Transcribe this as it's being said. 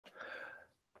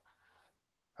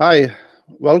Hi,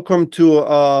 welcome to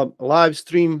a live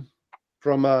stream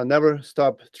from Never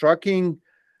Stop Trucking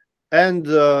and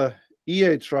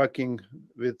EA Trucking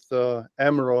with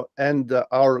Emro and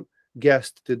our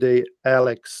guest today,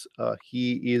 Alex.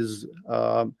 He is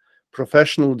a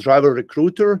professional driver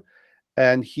recruiter,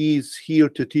 and he's here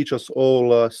to teach us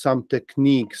all some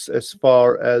techniques as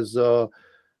far as the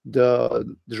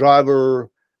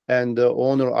driver and the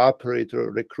owner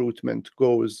operator recruitment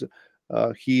goes.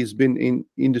 He's been in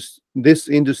this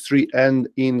industry and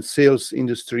in sales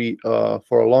industry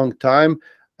for a long time,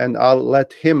 and I'll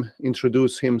let him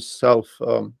introduce himself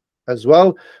as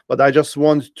well. But I just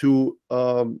want to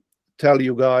tell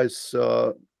you guys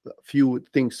a few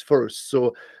things first.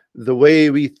 So the way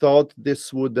we thought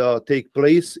this would take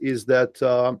place is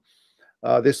that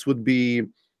this would be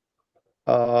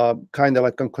kind of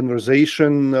like a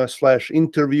conversation slash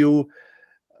interview,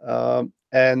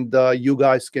 and you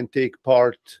guys can take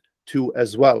part too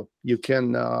as well. You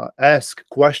can ask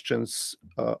questions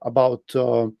about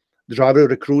driver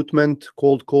recruitment,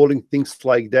 cold calling, things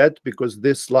like that, because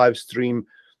this live stream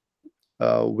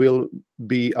will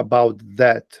be about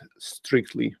that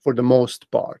strictly for the most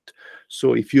part.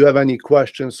 So if you have any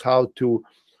questions, how to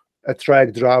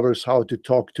attract drivers, how to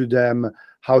talk to them,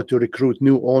 how to recruit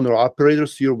new owner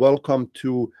operators, you're welcome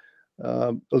to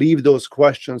leave those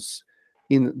questions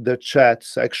in the chat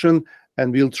section,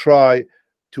 and we'll try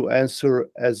to answer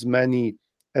as many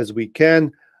as we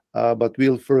can. But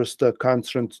we'll first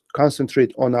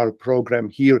concentrate on our program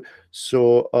here.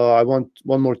 So I want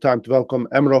one more time to welcome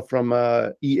Emro from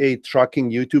EA Trucking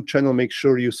YouTube channel. Make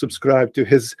sure you subscribe to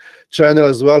his channel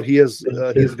as well. He's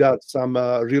got some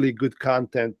really good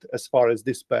content as far as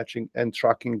dispatching and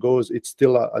trucking goes. It's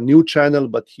still a new channel,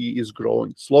 but he is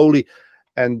growing slowly.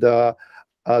 And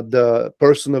the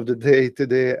person of the day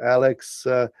today, Alex.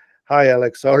 Hi,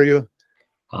 Alex. How are you?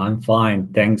 I'm fine.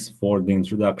 Thanks for the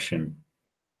introduction.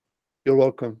 You're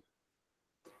welcome.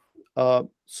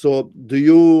 So do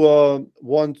you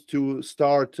want to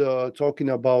start talking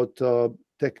about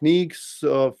techniques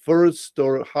first,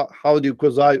 or how do you,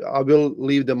 because I will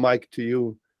leave the mic to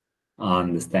you. I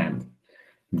understand.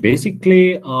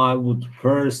 Basically, I would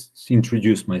first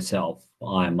introduce myself.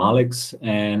 I'm Alex,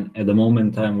 and at the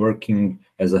moment I'm working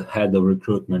as a head of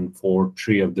recruitment for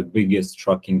 3 of the biggest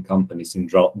trucking companies in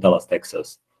Dallas,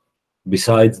 Texas.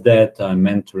 Besides that, I'm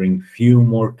mentoring few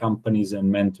more companies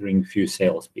and mentoring few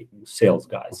sales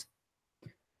guys.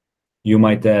 You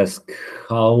might ask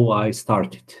how I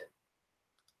started.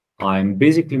 I'm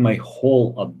basically my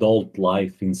whole adult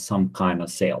life in some kind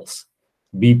of sales,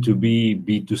 B2B,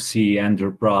 B2C,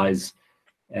 enterprise,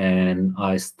 and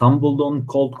I stumbled on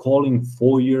cold calling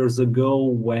 4 years ago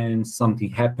when something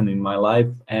happened in my life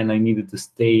and I needed to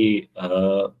stay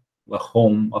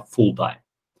home full time.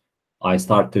 I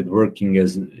started working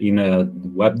in a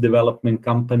web development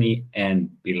company, and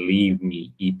believe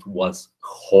me, it was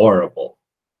horrible.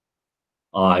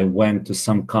 I went to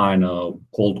some kind of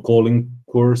cold calling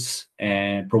course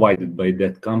and provided by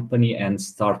that company and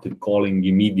started calling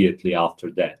immediately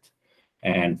after that.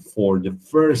 And for the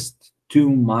first 2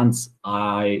 months,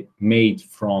 I made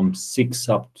from 6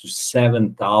 up to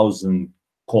 7,000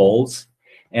 calls,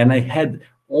 and I had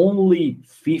only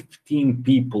 15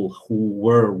 people who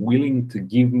were willing to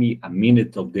give me a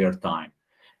minute of their time.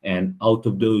 And out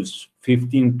of those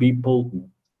 15 people,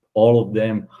 all of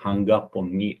them hung up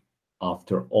on me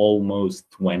after almost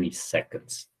 20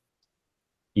 seconds.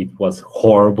 It was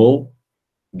horrible,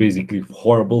 basically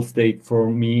horrible state for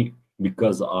me,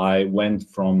 because I went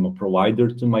from a provider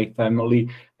to my family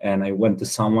and I went to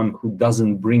someone who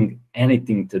doesn't bring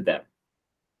anything to them.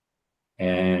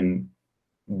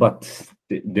 But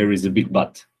there is a big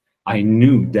but. I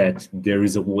knew that there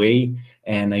is a way,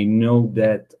 and I know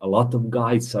that a lot of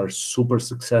guys are super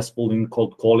successful in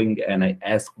cold calling, and I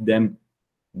asked them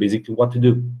basically what to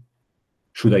do.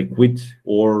 Should I quit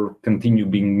or continue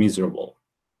being miserable?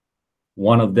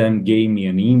 One of them gave me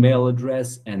an email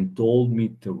address and told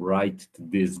me to write to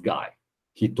this guy.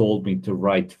 He told me to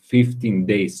write 15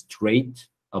 days straight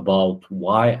about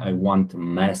why I want to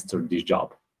master this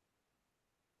job.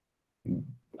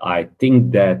 I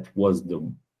think that was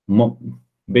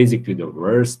basically the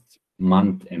worst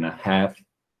month and a half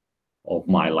of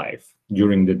my life.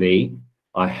 During the day,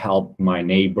 I helped my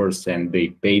neighbors and they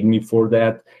paid me for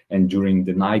that. And during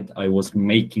the night, I was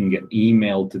making an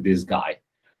email to this guy.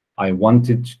 I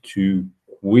wanted to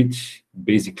quit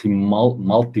basically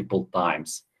multiple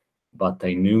times, but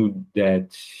I knew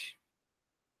that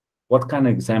what kind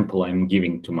of example I'm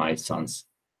giving to my sons.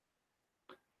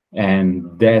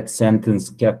 And that sentence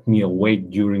kept me awake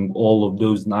during all of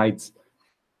those nights.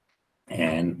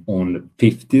 And on the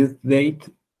 50th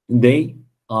day,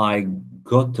 I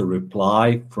got a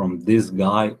reply from this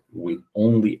guy with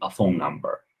only a phone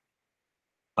number.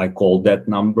 I called that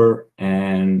number,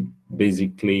 and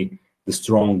basically the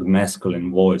strong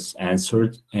masculine voice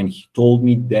answered, and he told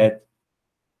me that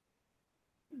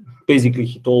basically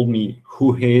he told me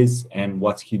who he is and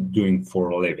what he's doing for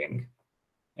a living.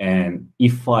 And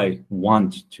if I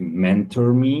want to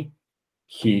mentor me,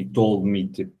 he told me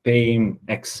to pay him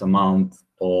X amount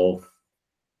of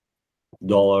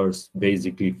dollars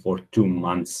basically for 2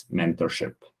 months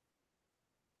mentorship.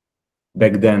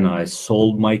 Back then, I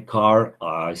sold my car,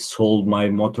 I sold my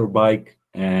motorbike,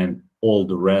 and all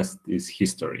the rest is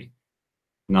history.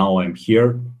 Now I'm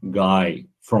here, guy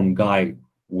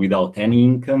without any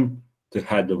income to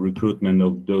head the recruitment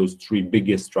of those 3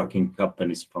 biggest trucking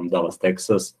companies from Dallas,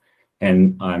 Texas,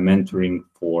 and I'm mentoring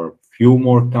for few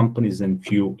more companies and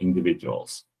few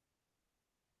individuals.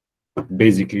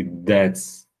 Basically,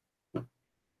 that's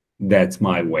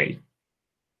my way,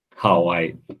 how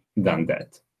I done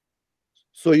that.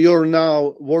 So you're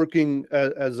now working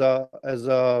as a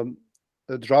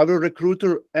driver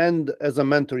recruiter and as a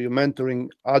mentor. You're mentoring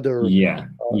other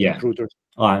recruiters.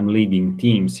 I'm leading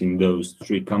teams in those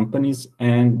 3 companies,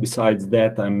 and besides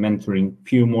that, I'm mentoring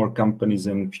few more companies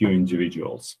and few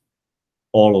individuals.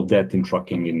 All of that in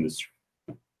trucking industry.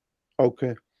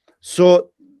 Okay.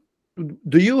 So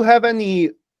do you have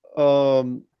any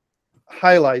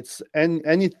highlights and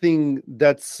anything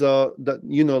that's that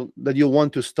you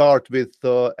want to start with,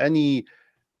 any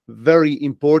very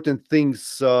important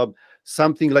things,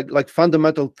 something like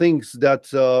fundamental things that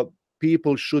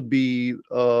people should be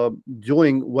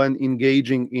doing when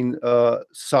engaging in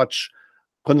such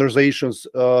conversations,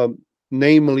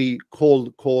 namely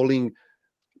cold calling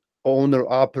owner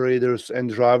operators and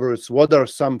drivers? What are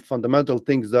some fundamental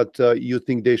things that you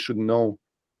think they should know?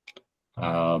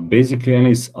 Basically,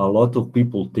 Enis, a lot of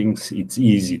people thinks it's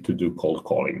easy to do cold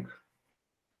calling.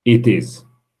 It is,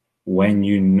 when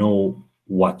you know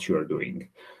what you're doing.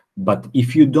 But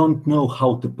if you don't know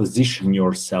how to position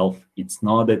yourself, it's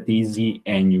not that easy,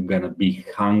 and you're gonna be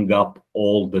hung up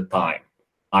all the time.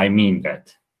 I mean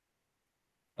that.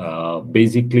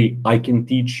 Basically, I can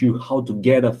teach you how to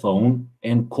get a phone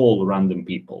and call random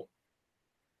people.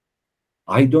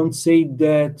 I don't say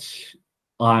that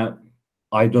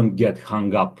I don't get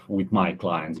hung up with my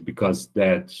clients, because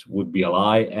that would be a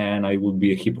lie and I would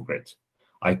be a hypocrite.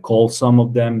 I call some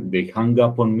of them, they hung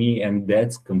up on me, and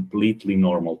that's completely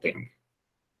normal thing.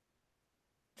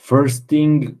 First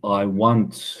thing I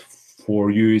want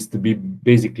for you is to be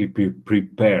basically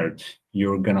prepared.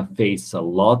 You're gonna face a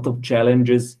lot of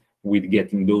challenges with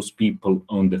getting those people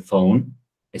on the phone,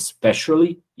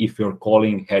 especially if you're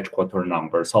calling headquarter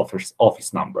numbers,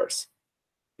 office numbers.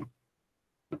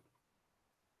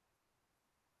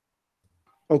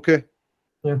 Okay.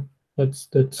 Yeah, that's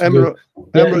Emro,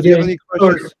 good. Emro, do you have any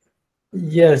questions?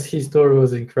 Yes, his story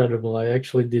was incredible. I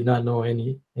actually did not know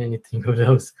anything of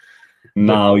those.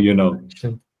 Now you know.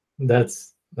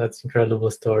 That's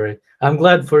incredible story. I'm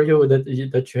glad for you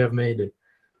that you have made it.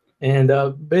 And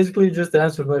basically, just to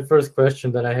answer my first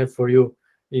question that I have for you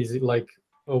is like,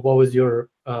 what was your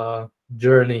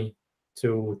journey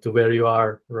to where you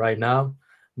are right now?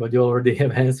 But you already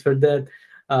have answered that.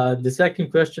 The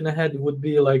second question I had would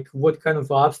be like, what kind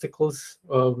of obstacles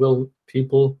will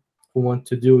people who want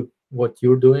to do what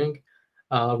you're doing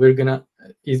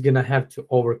is gonna have to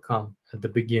overcome at the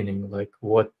beginning? Like,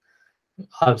 what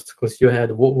obstacles you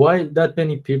had? Why that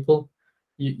many people?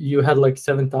 You had like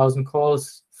 7,000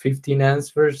 calls, 15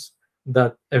 answers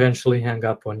that eventually hang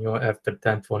up on you after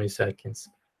 10-20 seconds.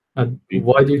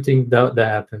 Why do you think that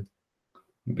happened?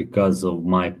 Because of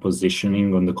my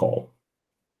positioning on the call.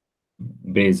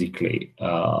 Basically,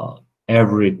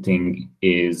 everything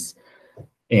is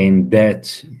in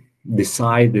that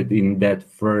decided in that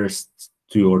first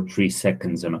 2 or 3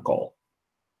 seconds in a call.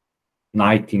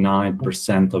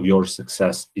 99% of your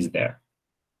success is there.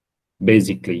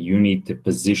 Basically, you need to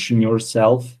position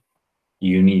yourself,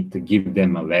 you need to give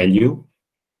them a value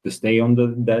to stay on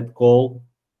that call,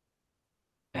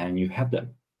 and you have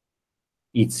them.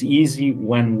 It's easy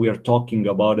when we're talking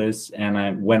about this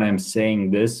and when I'm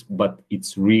saying this, but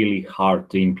it's really hard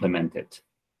to implement it.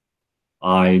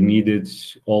 I needed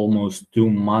almost 2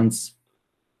 months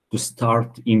to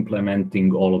start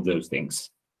implementing all of those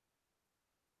things.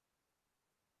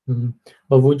 Mm-hmm.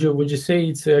 But would you say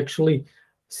it's actually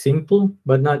simple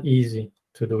but not easy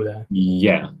to do that?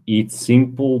 Yeah, it's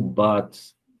simple, but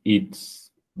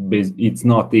it's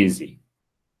not easy.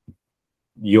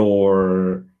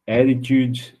 Your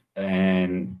attitude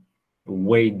and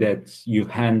way that you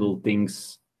handle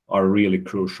things are really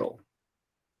crucial.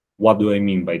 What do I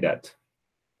mean by that?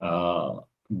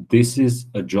 This is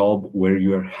a job where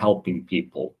you're helping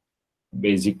people.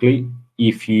 Basically,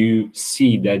 if you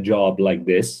see that job like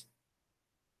this,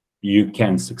 you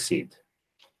can succeed.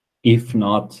 If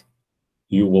not,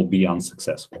 you will be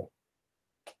unsuccessful.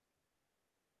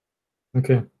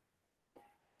 Okay.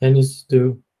 Enis,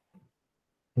 do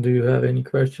you have any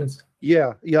questions?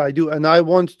 Yeah, I do, and I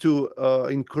want to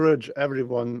encourage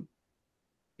everyone.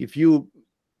 If you,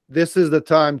 this is the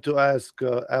time to ask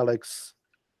Alex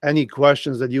any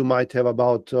questions that you might have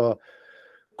about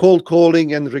cold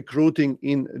calling and recruiting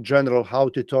in general. How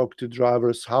to talk to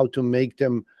drivers, how to make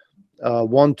them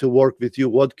want to work with you.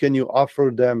 What can you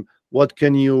offer them? What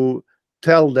can you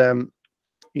tell them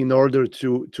in order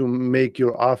to make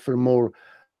your offer more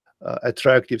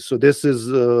attractive? So this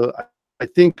is, I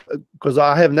think, because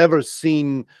I have never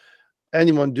seen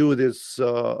anyone do this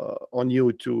on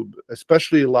YouTube,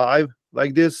 especially live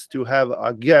like this, to have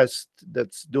a guest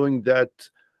that's doing that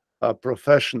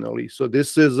professionally. So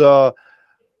this is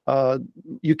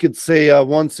you could say a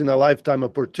once in a lifetime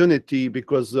opportunity,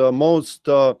 because most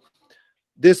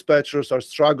dispatchers are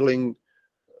struggling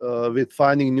with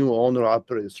finding new owner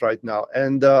operators right now.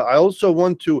 And I also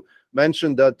want to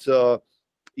mention that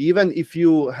even if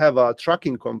you have a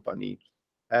trucking company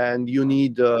and you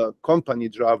need company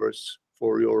drivers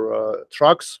for your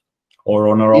trucks, Or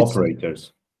owner it's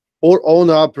operators. or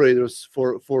owner operators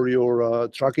for your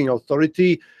trucking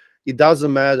authority, it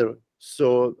doesn't matter.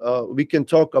 So we can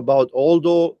talk about all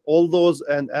those,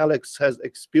 and Alex has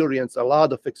experience, a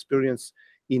lot of experience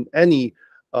in any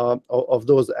of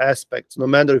those aspects, no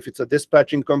matter if it's a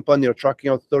dispatching company or trucking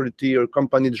authority or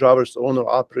company drivers, owner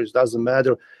operators, doesn't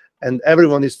matter. And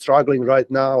everyone is struggling right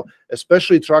now,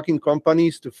 especially trucking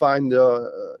companies, to find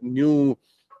new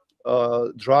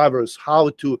drivers, how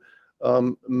to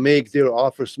make their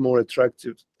offers more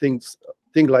attractive, things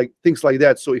like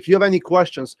that. So if you have any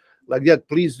questions like that,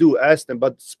 please do ask them.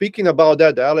 But speaking about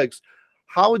that, Alex,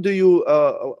 how do you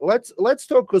let's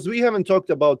talk, because we haven't talked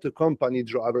about the company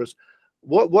drivers.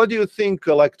 What do you think,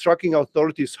 like trucking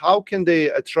authorities, how can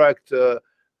they attract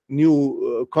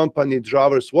new company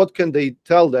drivers? What can they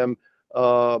tell them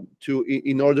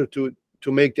in order to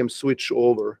make them switch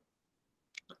over?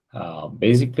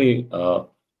 Basically,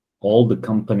 all the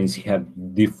companies have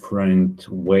different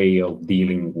way of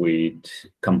dealing with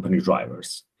company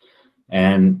drivers,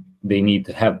 and they need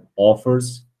to have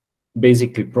offers,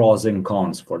 basically pros and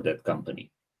cons for that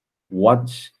company.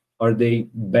 What are they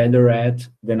better at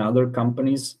than other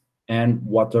companies, and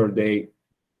what are they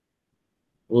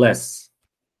less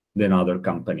than other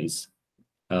companies?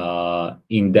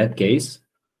 In that case,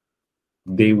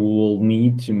 they will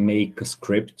need to make a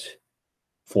script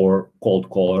for cold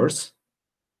callers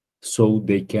so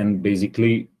they can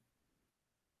basically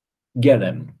get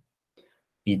them.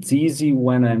 It's easy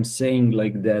when I'm saying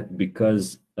like that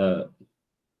because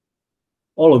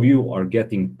all of you are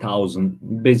getting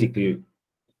thousand. Basically,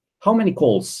 how many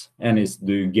calls, Enis,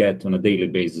 do you get on a daily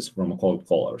basis from cold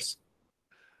callers?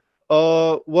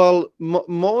 Well,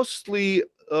 mostly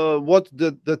what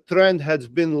the trend has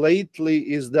been lately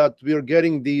is that we're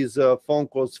getting these phone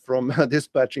calls from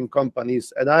dispatching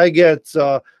companies, and I get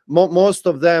most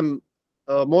of them.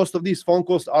 Most of these phone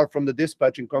calls are from the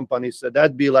dispatching companies. So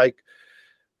that'd be like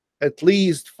at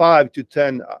least 5 to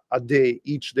 10 a day,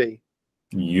 each day.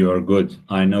 You're good.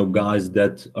 I know guys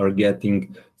that are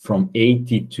getting from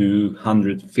 80 to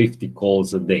 150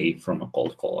 calls a day from a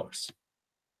cold callers.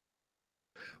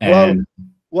 Well, And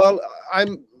well,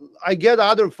 I get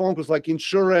other phone calls like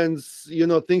insurance,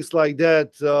 things like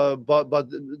that. But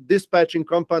dispatching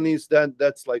companies, then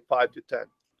that's like 5 to 10.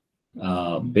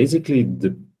 basically,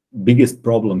 the biggest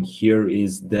problem here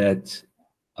is that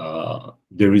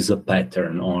there is a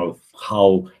pattern of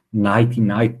how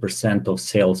 99% of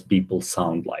salespeople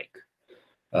sound like.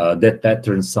 That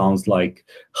pattern sounds like,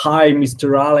 "Hi,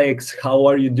 Mr. Alex, how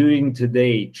are you doing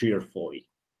today?" cheerfully.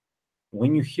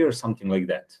 When you hear something like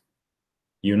that,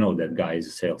 you know that guy is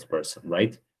a salesperson,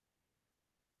 right?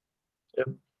 Yep.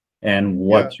 And Yeah.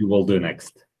 what you will do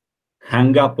next?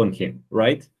 Hang up on him,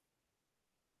 right?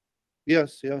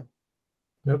 Yes. Yeah.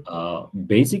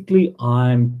 Basically,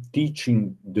 I'm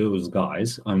teaching those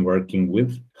guys I'm working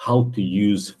with how to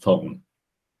use phone.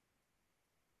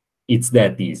 It's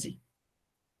that easy.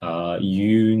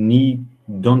 You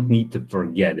don't need to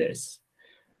forget this.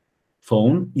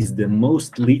 Phone is the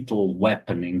most lethal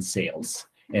weapon in sales,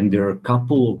 and there are a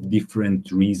couple of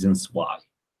different reasons why.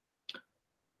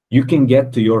 You can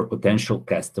get to your potential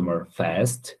customer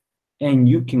fast, and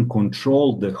you can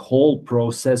control the whole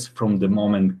process from the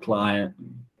moment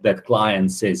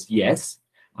client says yes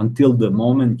until the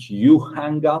moment you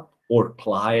hang up or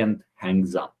client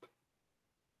hangs up.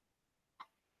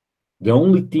 The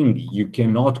only thing you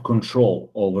cannot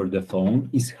control over the phone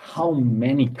is how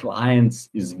many clients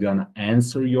is gonna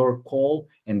answer your call,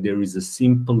 and there is a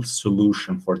simple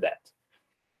solution for that.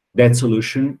 That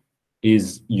solution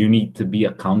is you need to be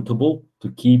accountable,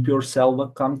 to keep yourself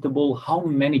accountable. How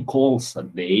many calls a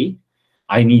day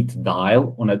I need to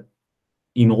dial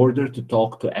in order to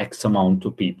talk to X amount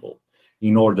of people,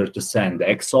 in order to send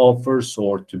X offers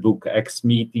or to book X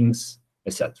meetings,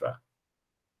 etc.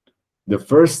 The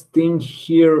first thing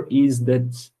here is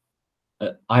that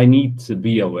I need to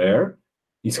be aware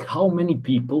is how many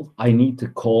people I need to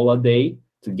call a day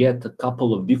to get a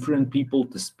couple of different people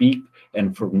to speak.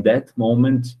 And from that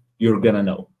moment, you're gonna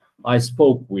know. I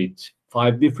spoke with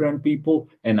 5 different people,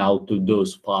 and out of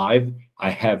those 5, I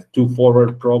have 2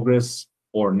 forward progress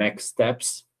or next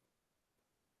steps,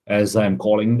 as I'm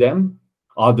calling them.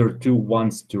 Other 2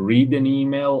 wants to read an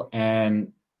email,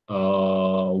 and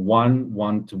one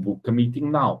want to book a meeting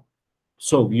now.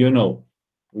 So,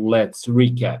 let's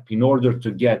recap. In order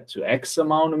to get to X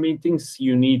amount of meetings,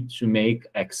 you need to make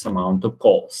X amount of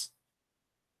calls.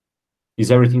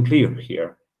 Is everything clear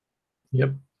here?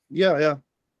 Yep. Yeah.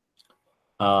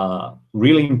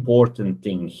 Really important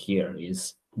thing here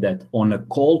is that on a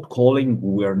cold calling,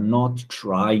 we're not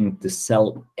trying to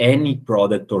sell any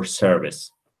product or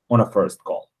service on a first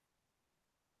call.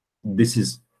 This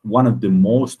is one of the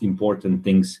most important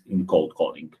things in cold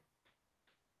calling.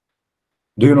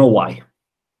 Do you know why?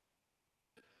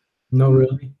 No,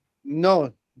 really.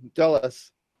 No, tell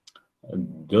us.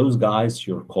 Those guys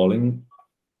you're calling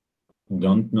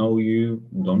don't know you,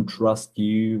 don't trust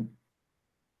you.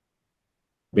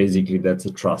 Basically, that's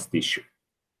a trust issue.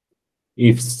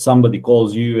 If somebody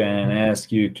calls you and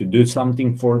asks you to do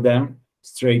something for them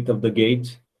straight off the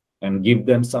gate and give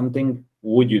them something,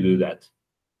 would you do that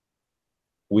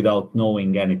without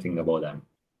knowing anything about them?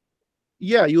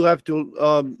 Yeah, you have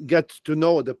to get to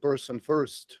know the person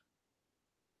first.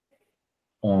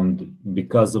 And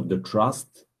because of the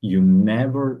trust, you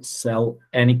never sell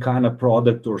any kind of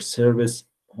product or service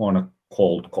on a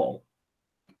cold call.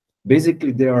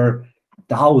 Basically, there are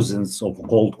thousands of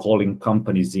cold calling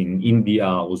companies in India,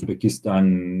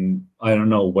 Uzbekistan, I don't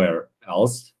know where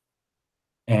else.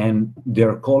 And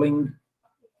they're calling,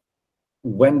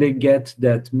 when they get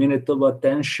that minute of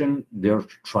attention, they're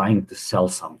trying to sell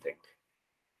something.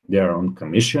 They're on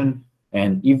commission.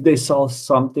 And if they sell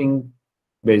something,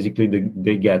 basically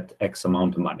they get X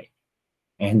amount of money.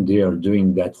 And they are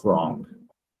doing that wrong.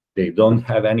 They don't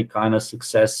have any kind of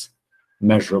success,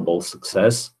 measurable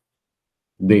success.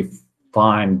 They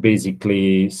find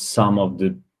basically some of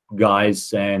the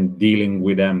guys and dealing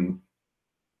with them,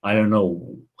 I don't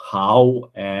know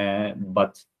how,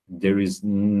 but there is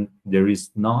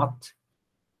not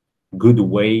good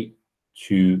way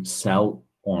to sell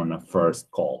on a first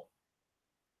call.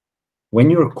 When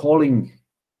you're calling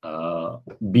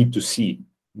B2C,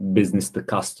 business to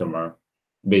customer,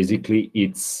 basically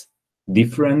it's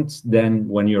different than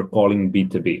when you're calling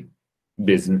B2B,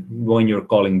 business, when you're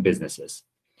calling businesses.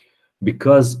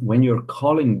 Because when you're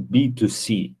calling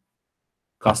B2C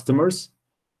customers,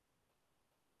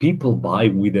 people buy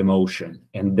with emotion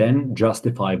and then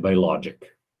justify by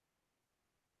logic.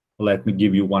 Let me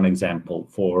give you one example.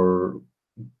 For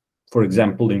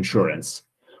example, insurance.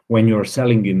 When you're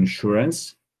selling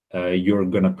insurance, you're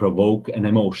going to provoke an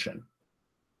emotion.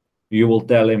 You will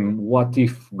tell him, what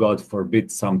if, God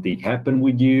forbid, something happened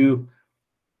with you?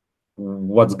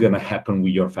 What's going to happen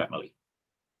with your family?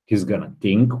 He's going to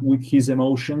think with his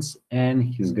emotions and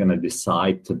he's going to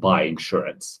decide to buy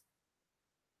insurance.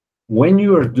 When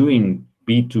you are doing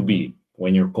B2B,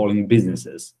 when you're calling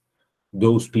businesses,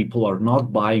 those people are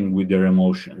not buying with their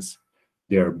emotions.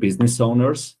 They're business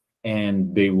owners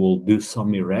and they will do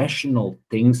some irrational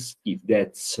things if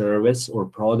that service or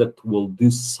product will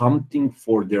do something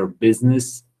for their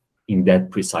business in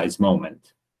that precise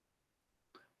moment.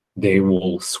 They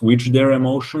will switch their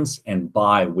emotions and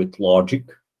buy with logic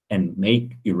and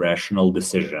make irrational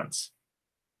decisions.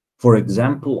 For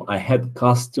example, I had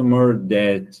customer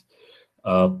that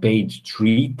paid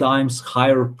 3 times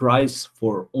higher price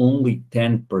for only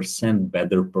 10%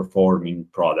 better performing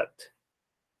product.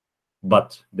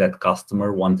 But that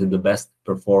customer wanted the best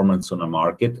performance on the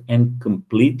market and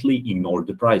completely ignored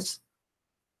the price.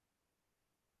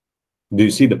 Do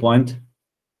you see the point?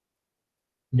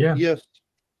 Yeah. Yes.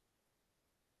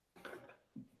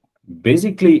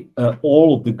 Basically,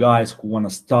 all of the guys who want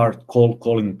to start cold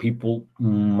calling people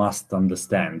must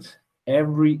understand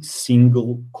every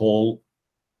single cold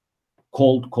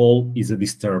call is a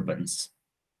disturbance.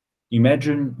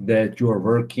 Imagine that you are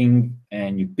working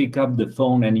and you pick up the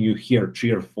phone and you hear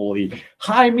cheerfully,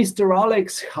 "Hi, Mr.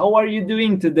 Alex, how are you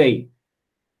doing today?"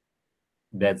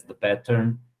 That's the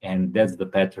pattern, and that's the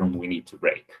pattern we need to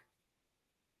break.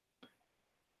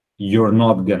 You're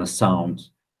not gonna sound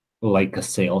like a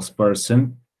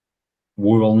salesperson.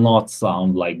 We will not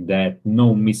sound like that.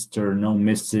 No Mr., no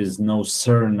Mrs., no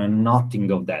sir, no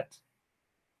nothing of that.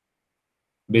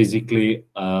 Basically,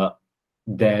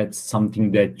 that's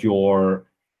something that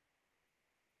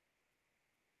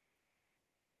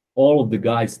all of the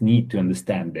guys need to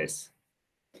understand this.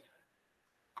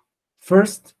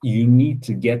 First, you need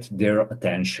to get their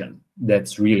attention.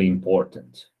 That's really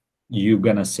important. You're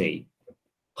gonna say,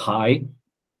 "Hi,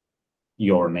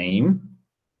 your name."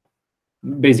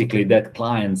 Basically, that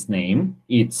client's name,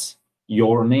 it's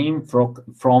your name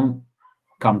from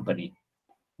company.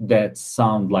 That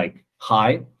sound like,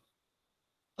 "Hi,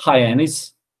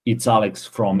 Enis, it's Alex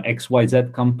from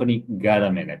XYZ company, got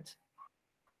a minute?"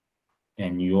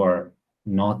 And you are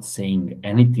not saying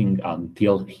anything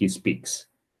until he speaks.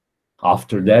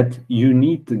 After that, you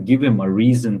need to give him a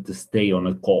reason to stay on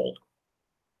a call.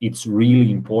 It's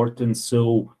really important.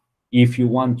 So if you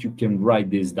want, you can write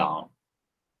this down.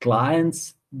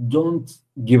 Clients don't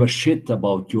give a shit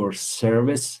about your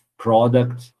service,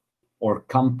 product, or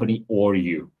company or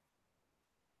you.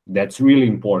 That's really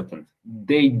important.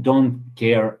 They don't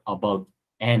care about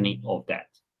any of that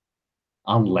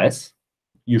unless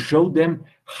you show them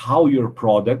how your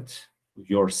product,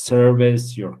 your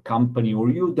service, your company, or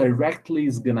you directly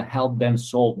is going to help them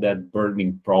solve that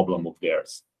burning problem of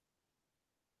theirs.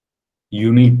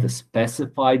 You need to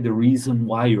specify the reason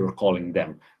why you're calling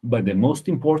them. But the most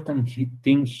important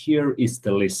thing here is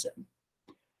to listen.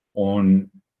 On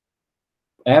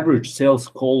average sales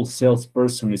call,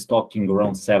 salesperson is talking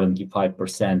around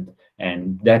 75%,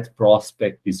 and that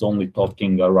prospect is only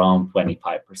talking around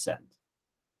 25%.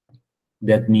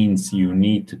 That means you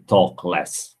need to talk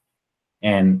less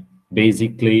and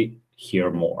basically hear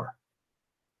more.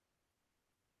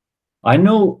 I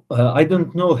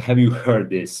don't know, have you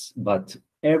heard this, but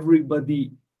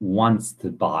everybody wants to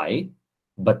buy,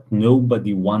 but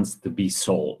nobody wants to be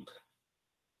sold.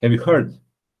 Have you heard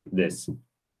this?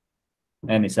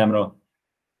 Enis, Emro?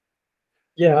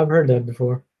 Yeah, I've heard that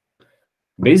before.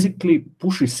 Basically,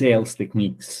 pushy sales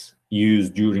techniques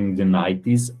used during the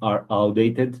 90s are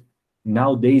outdated.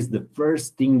 Nowadays, the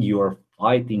first thing you are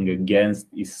fighting against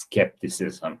is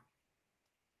skepticism.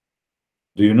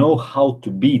 Do you know how to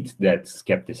beat that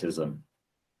skepticism?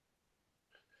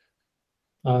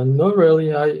 Not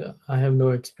really. I have no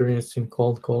experience in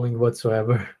cold calling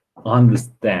whatsoever.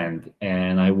 Understand,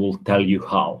 and I will tell you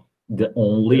how. The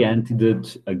only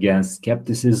antidote against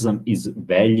skepticism is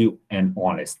value and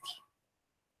honesty.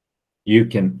 You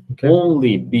can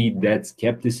only beat that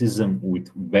skepticism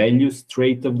with value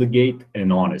straight off the gate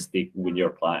and honesty with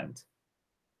your client.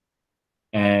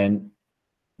 And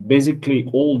basically,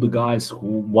 all the guys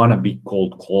who want to be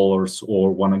cold callers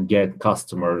or want to get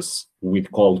customers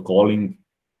with cold calling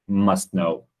must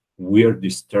know we're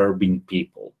disturbing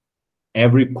people.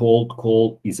 Every cold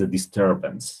call is a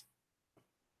disturbance.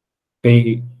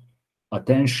 Pay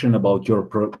attention about your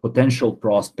potential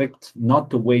prospect, not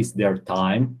to waste their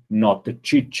time, not to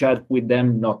chit chat with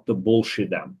them, not to bullshit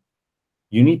them.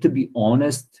 You need to be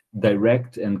honest,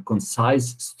 direct, and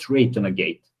concise straight on a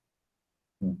gate.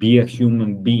 Be a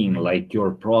human being like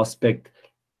your prospect,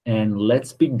 and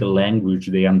let's speak the language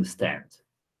they understand.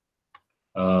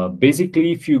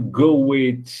 Basically, if you go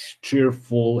with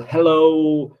cheerful,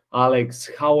 "Hello, Alex,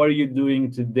 how are you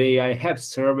doing today? I have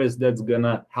service that's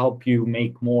gonna help you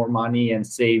make more money and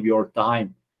save your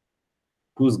time."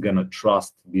 Who's gonna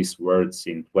trust these words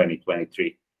in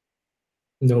 2023?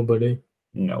 Nobody.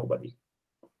 Nobody.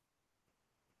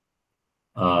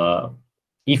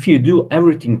 If you do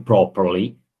everything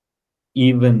properly,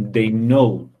 even they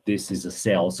know this is a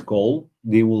sales call,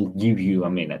 they will give you a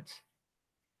minute.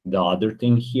 The other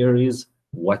thing here is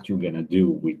what you're gonna do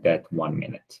with that 1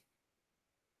 minute.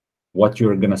 What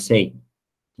you're gonna say.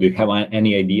 Do you have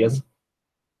any ideas?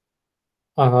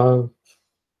 I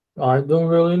don't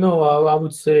really know. I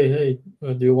would say, "Hey,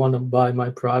 do you want to buy my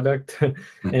product?"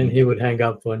 And he would hang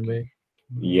up on me.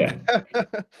 Yeah.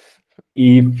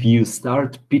 If you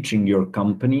start pitching your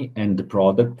company and the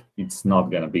product, it's not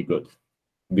gonna be good.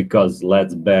 Because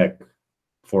let's back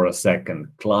for a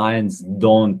second. Clients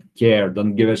don't care,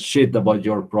 don't give a shit about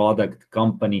your product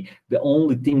company. The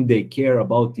only thing they care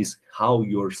about is how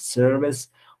your service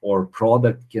or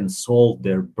product can solve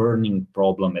their burning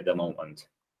problem at the moment.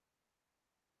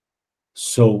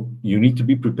 So you need to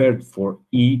be prepared for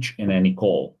each and any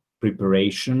call.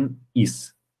 Preparation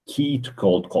is key to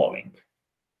cold calling.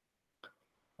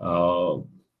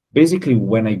 Basically,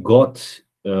 when I got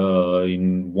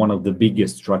in one of the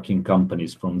biggest trucking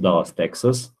companies from Dallas,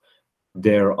 Texas,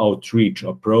 their outreach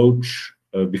approach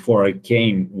before I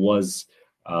came was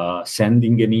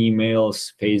sending an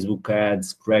emails, Facebook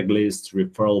ads, Craigslist,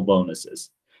 referral bonuses.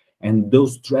 And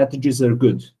those strategies are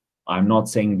good. I'm not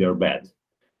saying they're bad,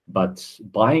 but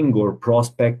buying or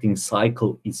prospecting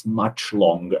cycle is much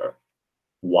longer.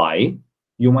 Why,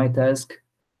 you might ask?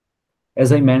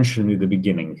 As I mentioned in the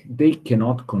beginning, they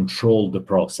cannot control the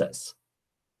process.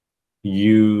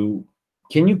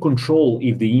 Can you control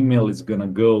if the email is gonna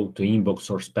go to inbox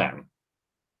or spam?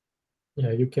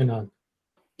 Yeah, you cannot.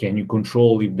 Can you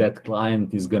control if that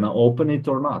client is gonna open it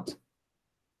or not?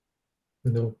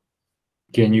 No.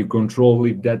 Can you control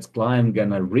if that client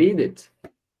gonna read it?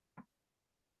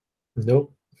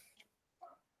 Nope.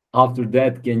 After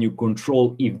that, can you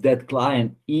control if that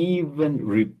client even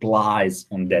replies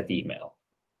on that email?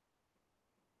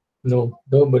 No,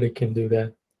 nobody can do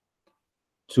that.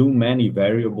 Too many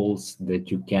variables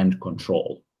that you can't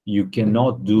control. You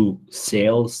cannot do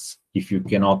sales if you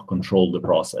cannot control the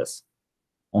process.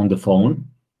 On the phone,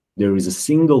 there is a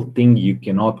single thing you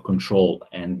cannot control,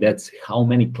 and that's how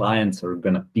many clients are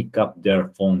gonna pick up their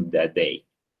phone that day.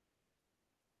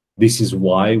 This is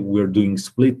why we're doing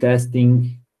split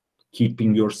testing,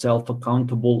 keeping yourself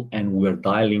accountable, and we're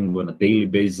dialing on a daily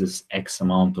basis X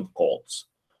amount of calls.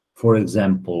 For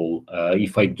example,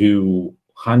 if I do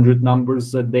 100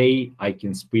 numbers a day, I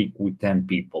can speak with 10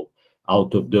 people.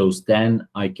 Out of those 10,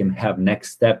 I can have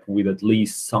next step with at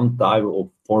least some type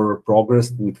of forward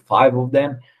progress with 5 of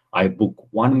them. I book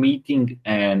one meeting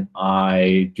and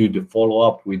I do the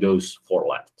follow-up with those 4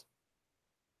 left.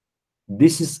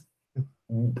 This is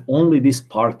only this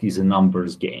part is a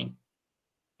numbers game.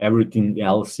 Everything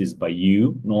else is by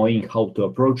you knowing how to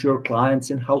approach your clients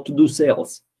and how to do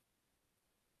sales.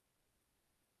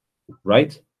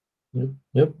 Right?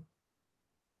 Yep.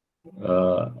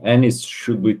 Enis,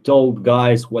 should we told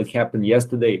guys what happened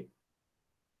yesterday?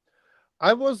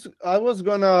 I was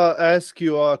gonna ask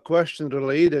you a question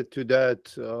related to that.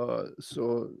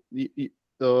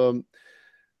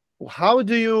 How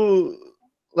do you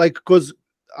like? Because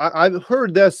I've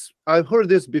heard this. I've heard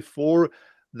this before,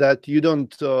 that you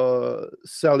don't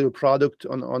sell your product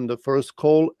on the first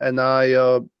call, and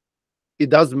it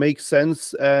does make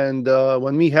sense. And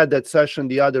when we had that session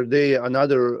the other day,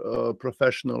 another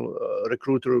professional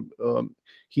recruiter,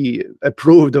 he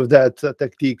approved of that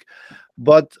technique.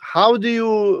 But how do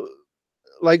you,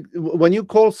 like, when you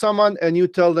call someone and you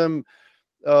tell them,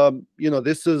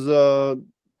 this is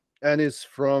Enis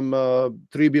from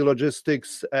 3B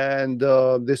Logistics, and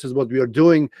this is what we are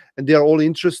doing, and they are all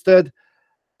interested,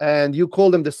 and you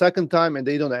call them the second time and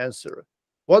they don't answer.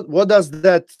 What does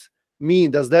that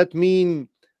mean? Does that mean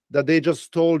that they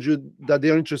just told you that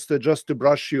they're interested just to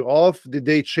brush you off? Did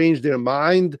they change their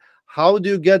mind? How do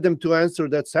you get them to answer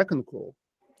that second call?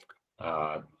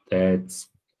 That's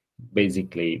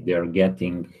basically they're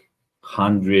getting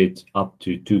 100 up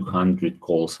to 200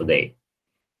 calls a day.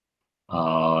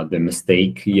 The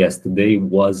mistake yesterday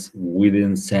was we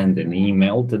didn't send an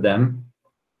email to them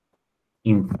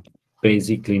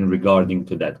basically in regarding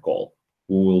to that call.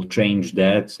 We will change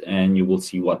that and you will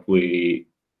see what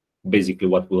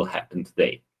will happen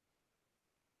today.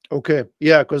 Okay,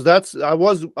 yeah, because I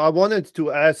wanted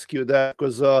to ask you that,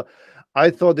 because I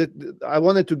thought that I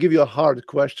wanted to give you a hard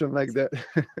question like that.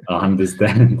 I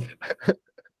understand.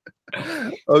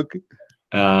 Okay.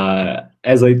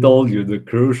 As I told you, the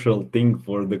crucial thing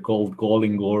for the cold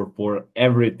calling or for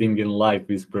everything in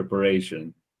life is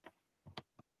preparation.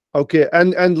 Okay,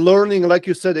 and learning, like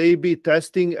you said, A/B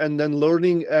testing, and then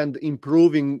learning and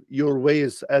improving your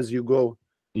ways as you go.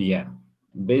 Yeah,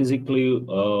 basically,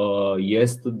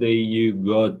 yesterday you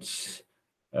got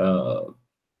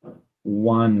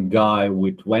one guy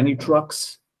with 20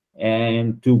 trucks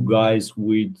and 2 guys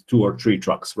with 2 or 3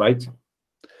 trucks, right?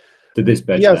 To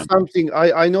dispatch Yeah, them. something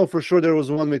I know for sure there was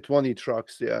one with 20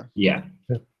 trucks. Yeah. Yeah,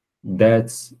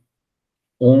 that's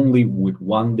only with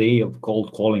 1 day of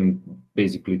cold calling,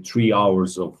 basically 3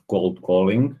 hours of cold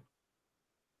calling,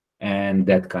 and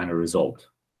that kind of result.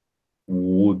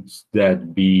 Would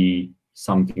that be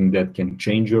something that can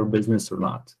change your business or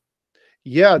not?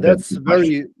 Yeah, that's the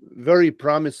question. very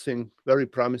promising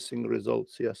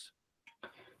results. Yes.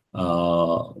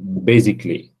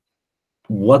 Basically,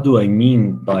 what do I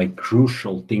mean by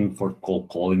crucial thing for cold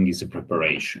calling is a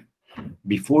preparation.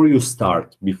 Before you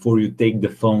take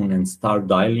the phone and start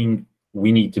dialing,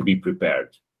 we need to be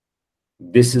prepared.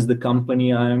 This is the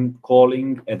company I'm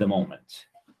calling at the moment.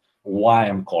 Why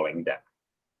I'm calling them.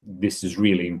 This is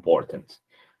really important.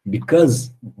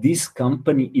 because this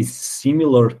company is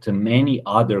similar to many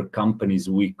other companies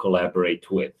we collaborate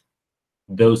with.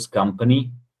 Those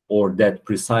company or that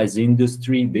precise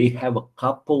industry, they have a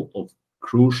couple of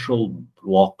crucial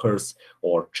blockers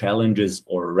or challenges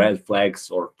or red flags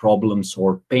or problems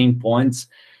or pain points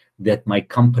that my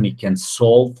company can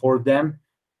solve for them,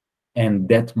 and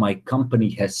that my company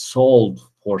has solved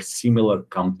for similar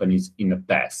companies in the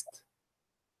past.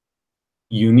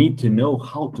 You need to know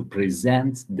how to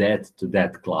present that to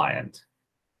that client.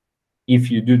 If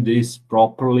you do this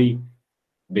properly,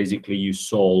 basically you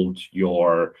solved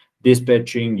your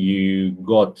dispatching, you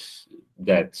got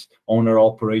that owner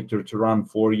operator to run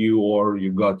for you, or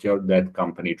you got your that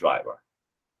company driver.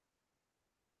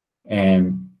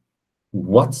 And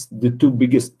what's the two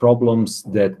biggest problems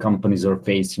that companies are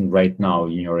facing right now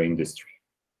in your industry?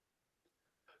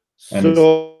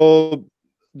 So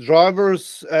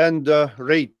drivers and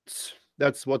rates.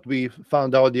 That's what we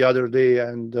found out the other day.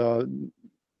 And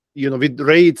with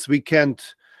rates, we can't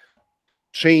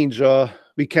change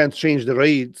the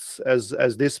rates as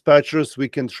dispatchers. We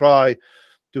can try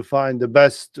to find the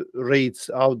best rates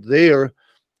out there.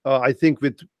 I think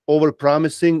with over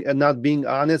promising and not being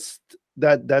honest,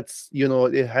 that's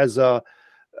it has a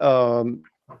um,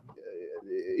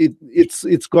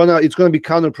 it's gonna be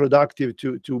counterproductive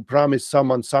to promise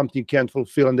someone something you can't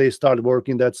fulfill and they start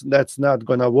working. That's not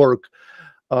gonna work.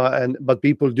 But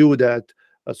people do that.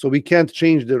 So we can't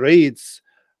change the rates,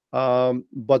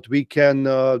 but we can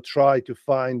try to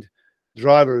find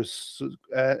drivers.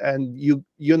 And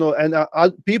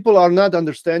people are not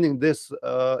understanding this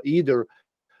either.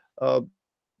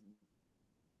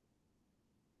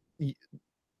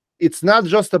 It's not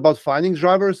just about finding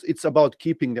drivers, it's about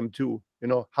keeping them too.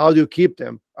 How do you keep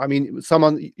them? I mean,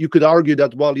 you could argue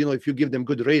that, well, if you give them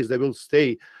good raise, they will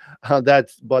stay.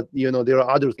 But there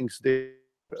are other things there.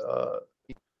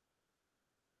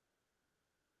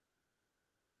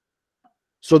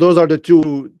 So those are the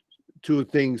two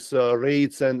things: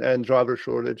 rates and driver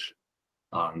shortage.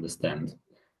 I understand.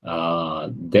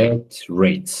 That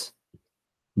rates.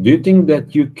 Do you think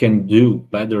that you can do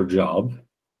better job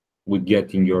with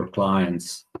getting your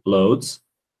clients loads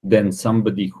than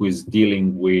somebody who is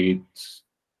dealing with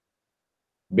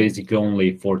basically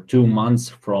only for 2 months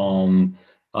from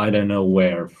I don't know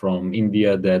where, from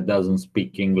India, that doesn't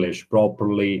speak English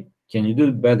properly? Can you do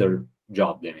a better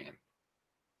job than him?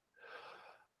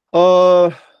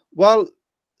 Well,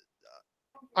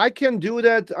 I can do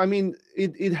that. I mean,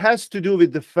 it has to do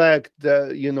with the fact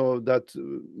that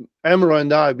Emro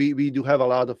and we do have a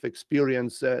lot of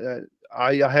experience.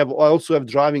 I also have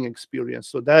driving experience,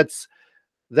 so that's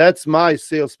my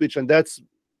sales pitch, and that's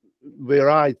where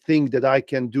I think that I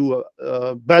can do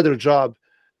a better job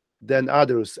than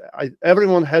others.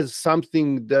 Everyone has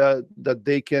something that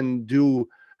they can do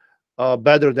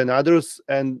better than others,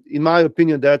 and in my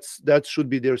opinion, that should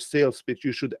be their sales pitch.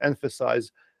 You should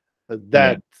emphasize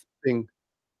that thing.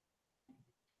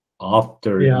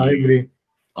 After Yeah, I you agree.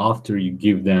 after you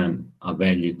give them a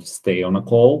value to stay on a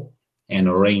call and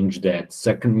arrange that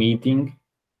second meeting,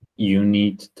 you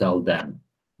need to tell them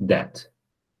that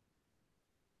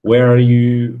where are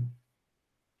you,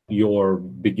 your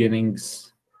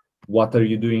beginnings, what are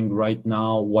you doing right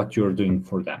now, what you're doing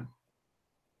for them.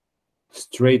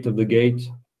 Straight of the gate,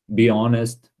 be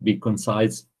honest, be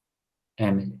concise,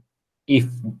 and if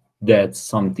that's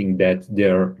something that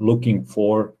they're looking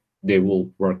for, they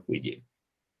will work with you.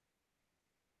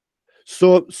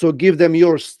 So give them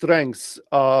your strengths.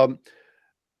 But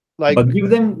give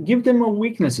them a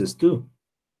weaknesses too.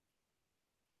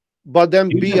 But then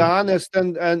Give be them, honest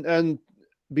and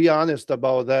be honest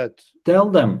about that. tell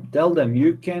them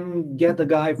you can get a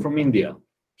guy from India.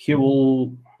 He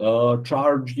will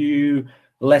charge you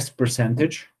less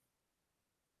percentage.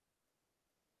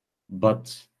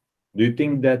 But do you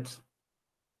think that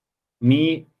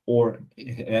me or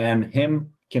and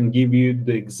him can give you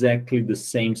exactly the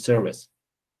same service?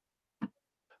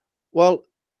 Well,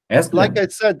 Ask like them.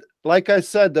 I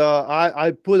said,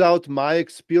 I put out my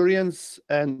experience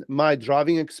and my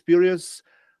driving experience,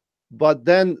 but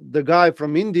then the guy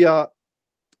from India,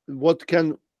 what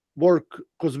can work,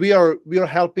 because we are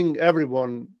helping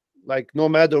everyone, like no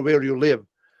matter where you live.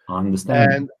 I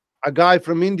understand. And a guy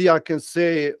from India can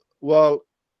say, well,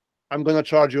 I'm going to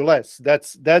charge you less.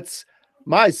 That's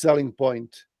my selling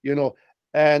point,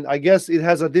 and I guess it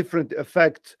has a different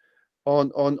effect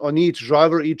on each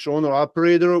driver, each owner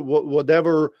operator,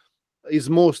 whatever is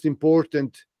most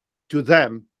important to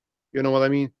them. You know what I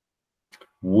mean?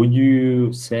 Would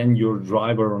you send your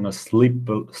driver on a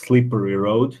slippery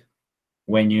road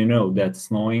when you know that's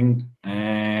snowing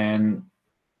and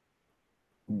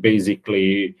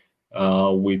basically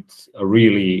with a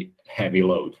really heavy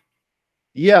load.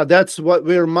 Yeah, that's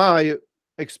where my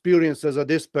experience as a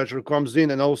dispatcher comes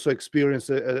in, and also experience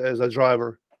as a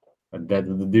driver. But that's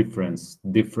the difference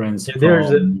Yeah,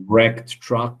 there's a, from wrecked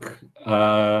truck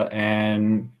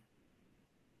and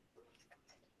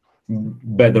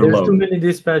better there's too load. many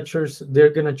dispatchers. They're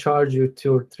gonna charge you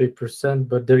 2 or 3%,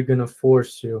 but they're gonna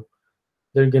force you.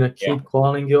 They're gonna Yeah. keep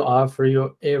calling you, offer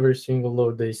you every single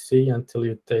load they see until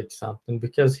you take something,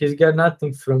 because he's got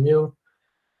nothing from you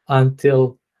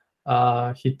until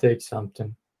he takes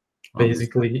something.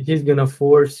 Basically, he's gonna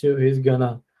force you. He's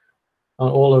gonna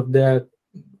all of that.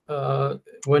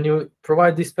 When you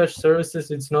provide dispatch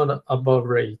services, it's not about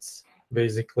rates.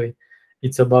 Basically,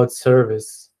 it's about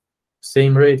service.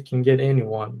 Same rate can get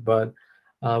anyone, but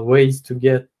ways to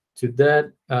get to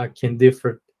that can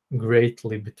differ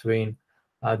greatly between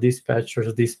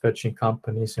dispatchers, dispatching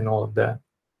companies, and all of that.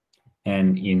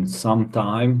 And in some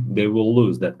time they will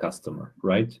lose that customer,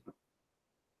 right?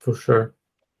 For sure.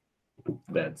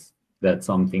 That's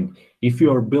something. If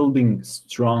you are building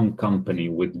strong company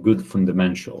with good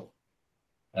fundamental,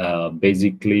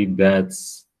 basically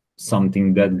that's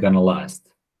something that's gonna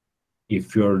last.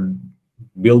 If you're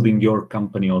building your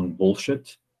company on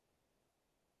bullshit,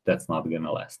 that's not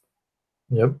gonna last.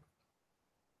 Yep.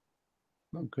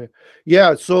 Okay.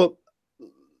 Yeah. So,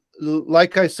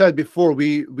 like I said before,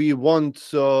 we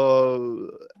want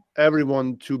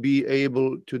everyone to be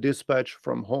able to dispatch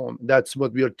from home. That's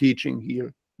what we are teaching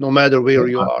here, no matter where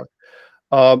you are.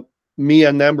 Me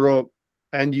and Nembro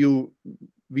and you,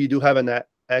 we do have an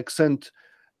accent,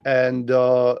 and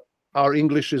our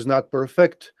English is not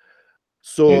perfect.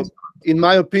 So, Yes. in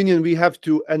my opinion, we have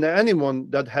to, and anyone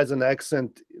that has an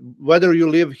accent, whether you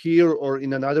live here or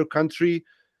in another country,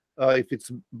 if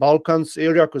it's Balkans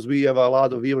area, because we have a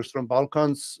lot of viewers from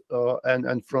Balkans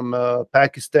and from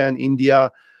Pakistan,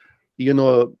 India. You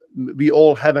know, we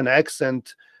all have an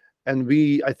accent, and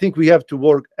I think we have to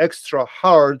work extra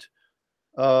hard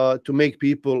to make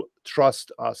people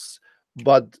trust us.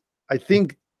 But I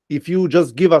think if you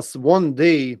just give us one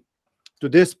day to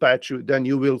dispatch you, then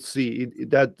you will see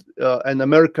that. And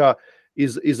America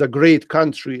is a great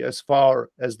country as far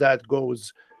as that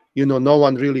goes. You know, no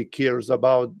one really cares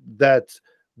about that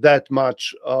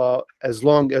much, as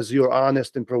long as you're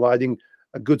honest in providing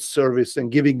a good service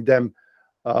and giving them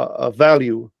a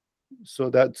value. So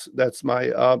that's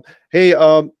my hey,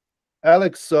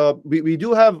 Alex, we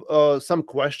do have some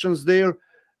questions there,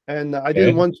 and I didn't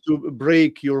Okay. want to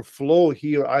break your flow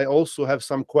here. I also have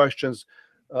some questions.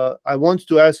 I want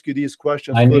to ask you these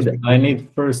questions first. I need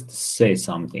first to say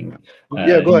something.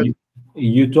 Yeah, go ahead.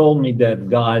 You told me that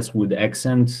guys with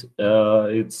accent,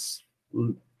 it's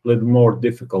a little more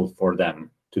difficult for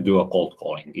them to do a cold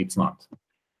calling. It's not.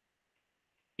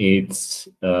 It's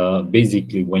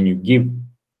basically when you give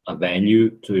a value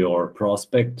to your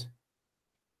prospect,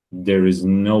 there is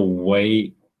no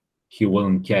way he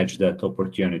won't catch that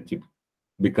opportunity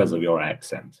because of your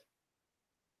accent.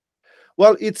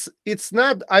 Well, it's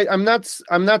not. I'm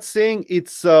not saying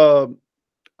it's a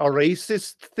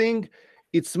racist thing.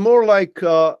 It's more like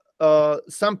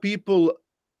some people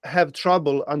have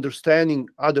trouble understanding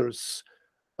others.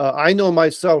 I know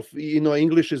myself, you know,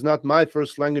 English is not my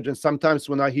first language, and sometimes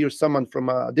when I hear someone from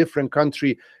a different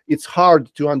country, it's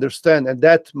hard to understand, and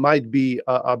that might be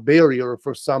a barrier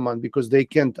for someone because they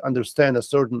can't understand a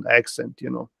certain accent,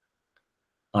 you know.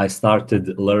 I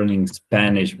started learning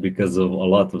Spanish because of a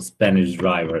lot of Spanish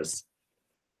drivers.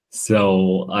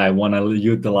 So I want to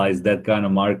utilize that kind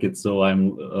of market. So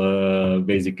I'm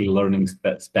basically learning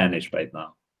Spanish right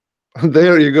now.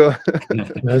 There you go.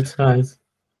 That's nice.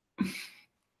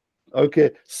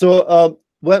 Okay, so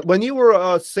when you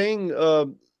were saying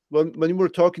when you were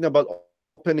talking about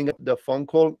opening up the phone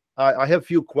call, I have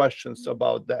few questions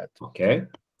about that. Okay.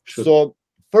 Should. So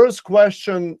first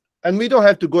question, and we don't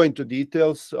have to go into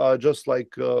details, just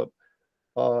like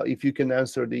if you can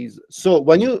answer these. So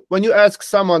when you ask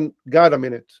someone, got a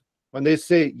minute, when they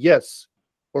say yes,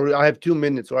 or I have 2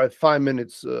 minutes, or I have 5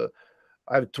 minutes,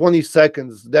 I have 20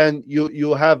 seconds, then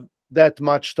you have that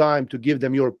much time to give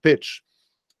them your pitch.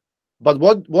 But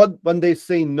what when they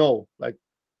say no, like,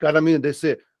 got a minute, they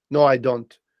say no, I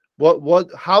don't. What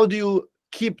how do you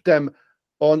keep them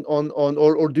on,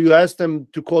 or do you ask them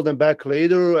to call them back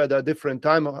later at a different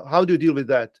time? How do you deal with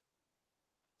that?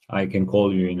 I can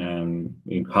call you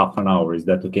in half an hour. Is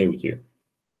that okay with you?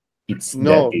 It's that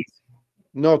No, easy.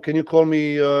 no. Can you call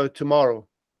me tomorrow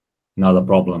Not a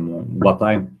problem. What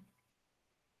time?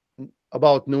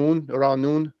 about noon, around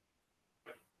noon?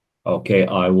 Okay,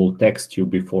 I will text you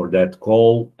before that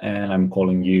call, and I'm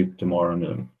calling you tomorrow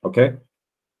noon. Okay?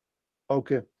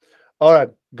 Okay. All right.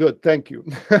 Good. Thank you.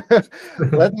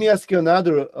 Let me ask you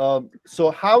another.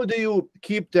 So, how do you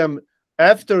keep them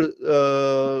after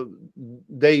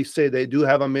they say they do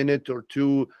have a minute or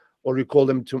two, or you call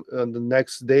them to the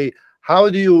next day? How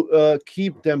do you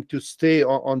keep them to stay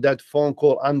on that phone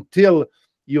call until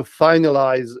you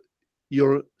finalize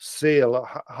your sale?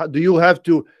 Do you have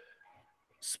to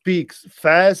speak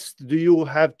fast? Do you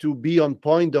have to be on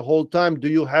point the whole time? Do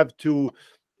you have to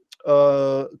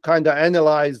kind of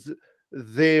analyze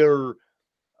their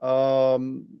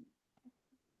um,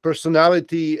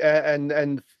 personality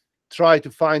and try to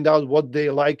find out what they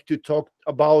like to talk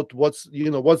about?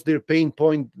 What's their pain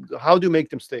point? How do you make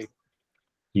them stay?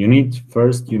 You need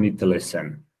to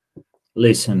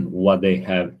listen what they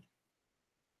have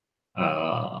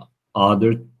uh,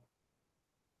 other.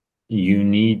 You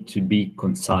need to be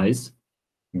concise,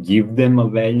 give them a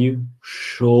value,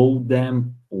 show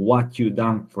them what you've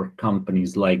done for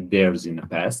companies like theirs in the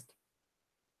past,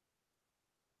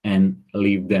 and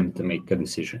leave them to make a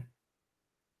decision.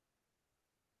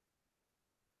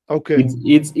 Okay.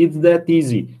 It's that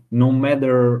easy. No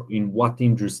matter in what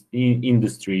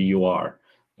industry you are,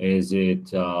 is it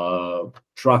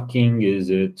trucking? Is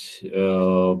it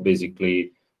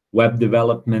basically web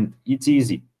development? It's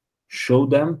easy. Show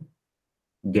them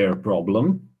their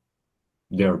problem,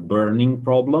 their burning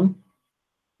problem.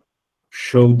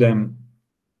 Show them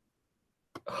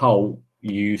how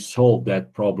you solve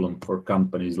that problem for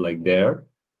companies like there,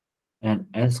 and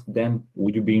ask them,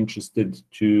 would you be interested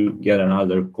to get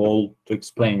another call to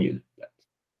explain you that?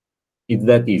 It's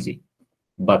that easy,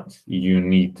 but you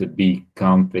need to be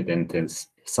confident and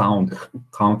sound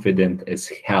confident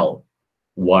as hell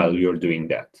while you're doing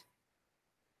that.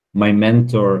 My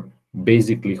mentor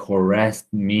basically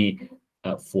harassed me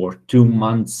for 2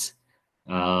 months.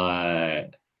 uh,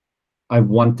 I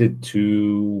wanted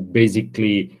to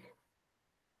basically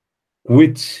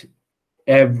quit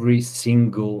every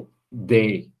single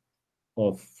day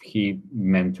of he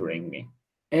mentoring me.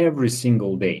 Every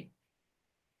single day.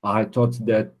 I thought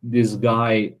that this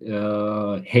guy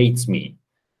hates me,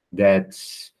 that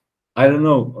I don't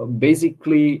know,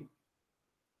 basically,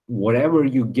 whatever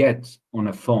you get on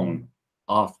a phone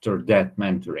after that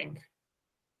mentoring,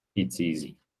 it's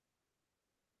easy.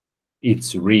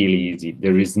 It's really easy.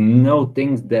 There is no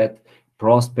things that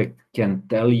prospect can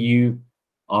tell you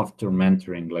after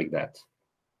mentoring like that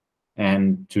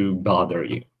and to bother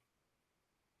you.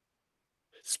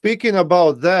 Speaking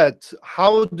about that,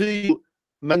 how do you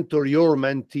mentor your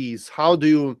mentees? How do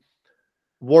you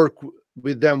work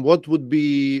with them? What would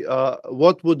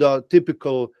a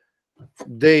typical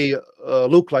day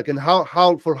look like, and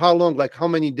how for how long? Like how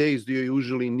many days do you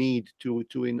usually need to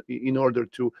in order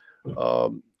to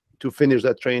finish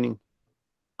that training?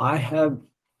 I have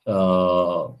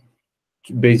uh,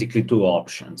 basically two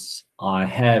options. I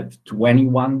have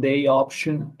 21-day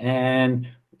option and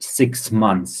 6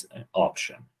 months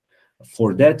option.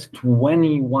 For that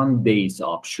 21 days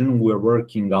option, we're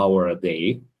working hour a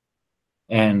day,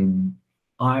 and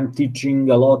I'm teaching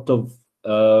a lot of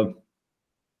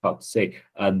how to say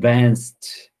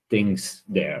advanced things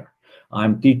there.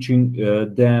 I'm teaching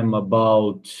them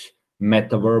about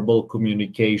metaverbal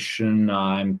communication.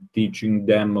 I'm teaching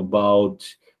them about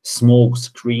smoke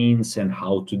screens and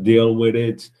how to deal with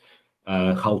it,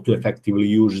 how to effectively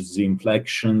use the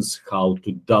inflections, how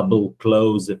to double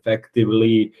close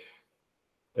effectively.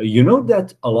 You know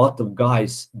that a lot of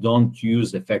guys don't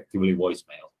use effectively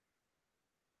voicemail.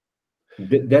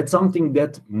 That's something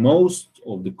that most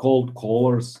of the cold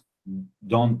callers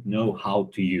don't know how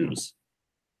to use.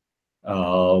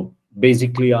 Uh,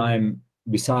 Basically,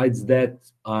 besides that,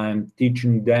 I'm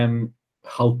teaching them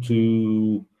how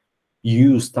to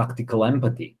use tactical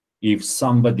empathy. If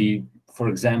somebody, for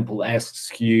example,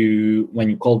 asks you when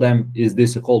you call them, "Is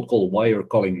this a cold call? Why you're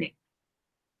calling me?"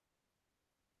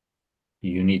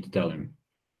 You need to tell him,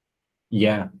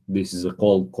 "Yeah, this is a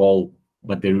cold call,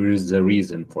 but there is a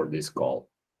reason for this call,"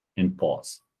 and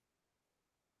pause.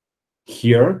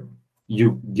 Here,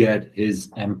 you get his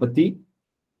empathy,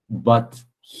 but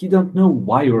he don't know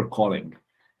why you're calling,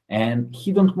 and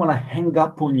he don't want to hang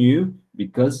up on you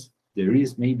because there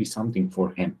is maybe something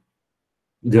for him.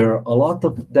 There are a lot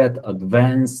of that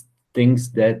advanced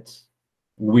things that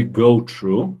we go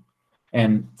through,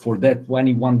 and for that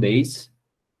 21 days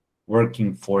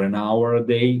working for an hour a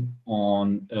day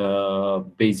on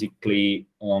basically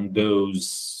on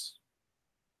those,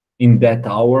 in that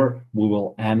hour we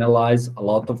will analyze a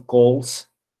lot of calls.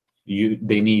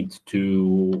 They need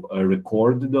to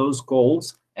record those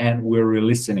calls, and we're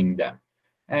re-listening them,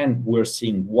 and we're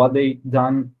seeing what they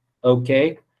done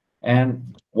okay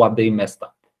and what they messed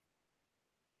up.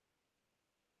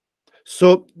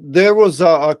 So there was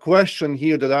a question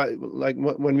here that I like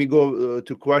when we go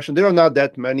to question. There are not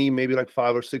that many, maybe like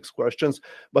 5 or 6 questions,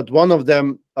 but one of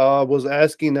them was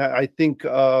asking. I think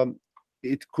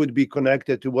it could be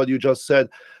connected to what you just said.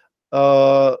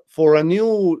 For a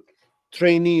new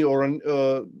trainee or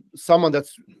someone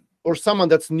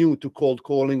that's new to cold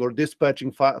calling or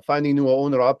dispatching, finding new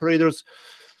owner operators,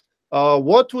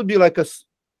 what would be like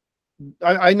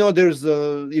I know there's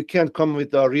you can't come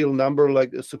with a real number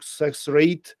like a success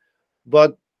rate,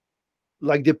 but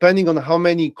like depending on how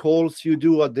many calls you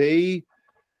do a day,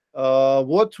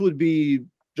 what would be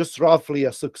just roughly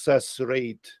a success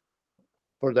rate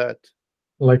for that?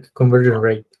 Like conversion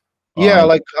rate. Yeah,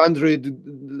 like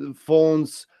 100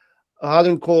 phones,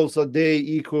 100 calls a day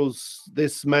equals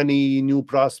this many new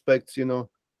prospects,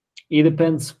 It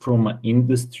depends from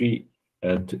industry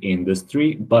to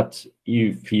industry, but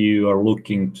if you are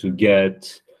looking to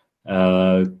get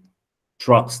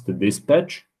trucks to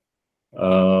dispatch,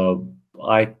 uh,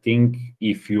 I think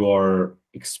if you are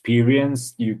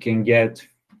experienced, you can get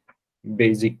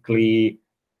basically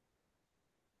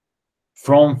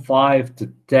from 5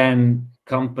 to 10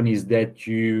 companies that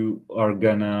you are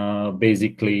gonna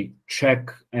basically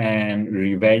check and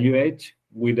reevaluate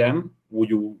with them. Would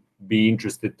you be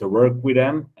interested to work with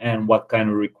them, and what kind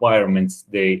of requirements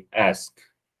they ask,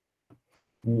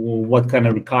 what kind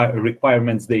of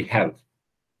requirements they have?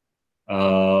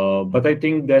 But I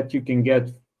think that you can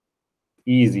get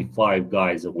easy 5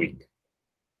 guy a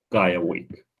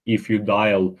week if you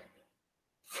dial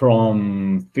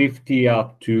from 50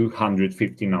 up to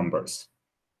 150 numbers.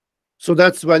 So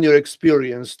that's when you're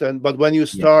experienced, but when you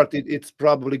start, it's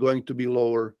probably going to be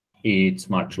lower.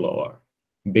 It's much lower.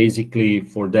 Basically,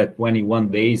 for that 21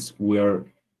 days, we're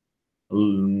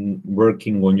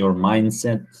working on your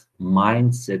mindset.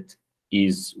 Mindset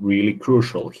is really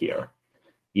crucial here.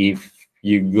 If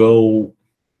you go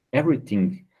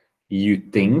everything you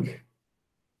think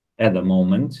at the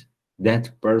moment, that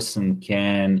person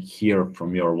can hear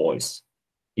from your voice.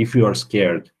 If you are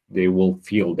scared, they will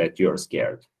feel that you're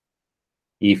scared.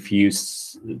 If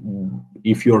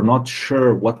you're not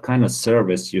sure what kind of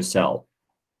service you sell,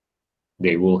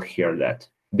 they will hear that.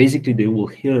 Basically, they will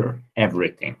hear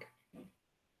everything.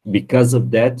 Because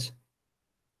of that,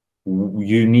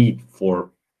 you need for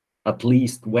at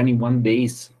least 21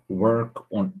 days work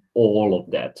on all of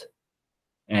that.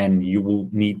 And you will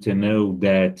need to know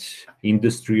that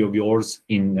industry of yours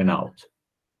in and out.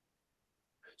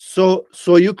 So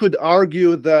you could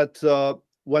argue that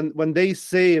when they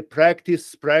say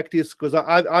practice, because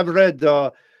I've read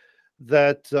that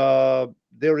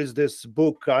there is this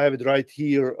book, I have it right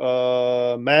here,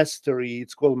 Mastery.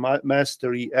 It's called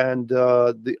Mastery, and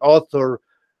the author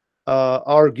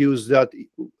argues that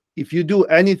if you do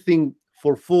anything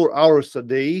for 4 hours a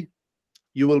day,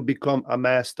 you will become a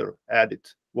master at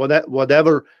it,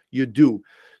 whatever you do.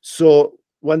 So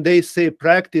when they say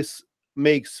practice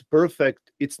makes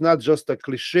perfect, it's not just a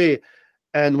cliche.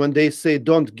 And when they say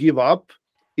don't give up,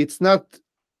 it's not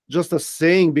just a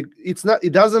saying.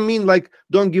 It doesn't mean like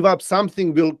don't give up,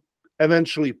 something will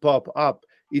eventually pop up.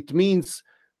 It means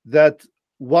that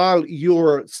while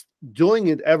you're doing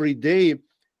it every day,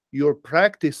 you're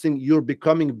practicing, you're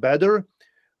becoming better,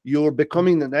 you're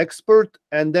becoming an expert,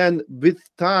 and then with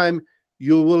time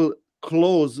you will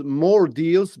close more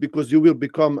deals because you will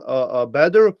become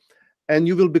better, and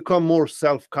you will become more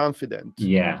self-confident.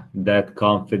 Yeah, that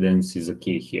confidence is a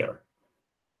key here.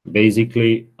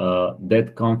 Basically,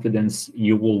 that confidence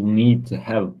you will need to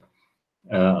have,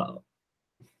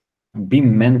 be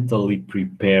mentally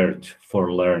prepared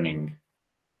for learning.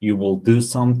 You will do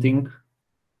something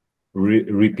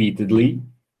repeatedly,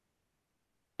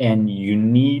 and you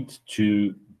need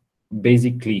to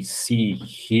basically see,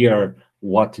 hear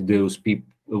what those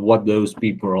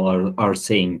people are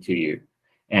saying to you,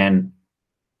 and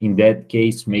in that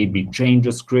case maybe change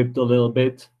the script a little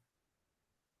bit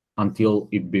until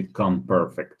it become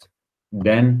perfect.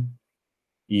 Then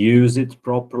use it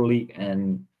properly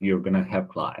and you're gonna have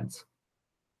clients.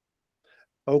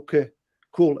 Okay,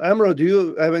 cool. Amro, do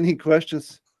you have any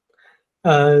questions?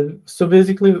 So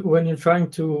basically, when you're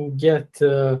trying to get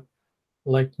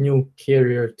like new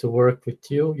carrier to work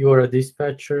with you, you are a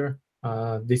dispatcher,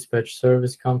 dispatch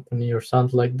service company or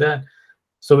something like that.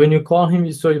 So when you call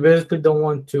him, so you basically don't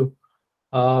want to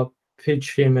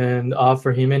pitch him and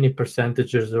offer him any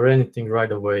percentages or anything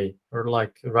right away, or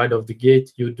like right off the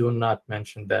gate. You do not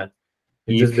mention that.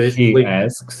 You just basically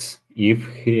If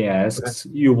he asks,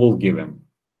 okay. you will give him.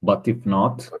 But if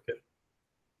not, Okay.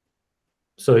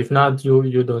 So if not,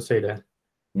 you don't say that.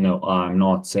 no, I'm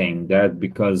not saying that,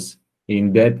 because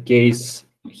in that case,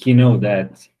 he know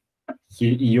that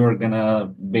you're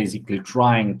gonna basically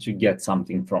trying to get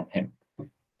something from him.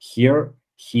 Here,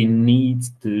 he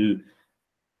needs to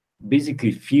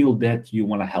basically feel that you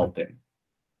want to help him,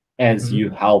 as you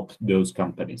helped those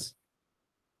companies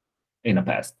in the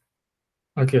past.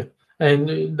 Okay,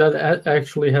 and that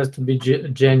actually has to be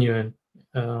genuine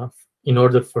in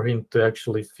order for him to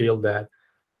actually feel that,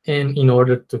 and in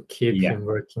order to keep Yeah, him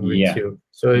working with yeah. you.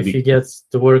 So if he gets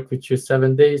to work with you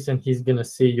 7 days and he's gonna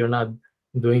see you're not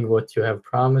doing what you have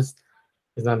promised,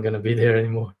 he's not gonna be there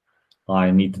anymore.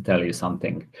 I need to tell you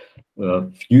something. A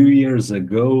few years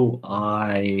ago,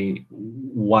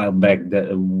 while back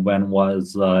when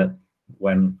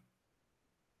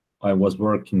I was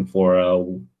working for a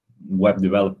web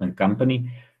development company,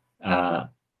 uh,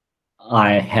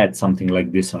 I had something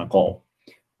like this on a call.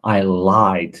 I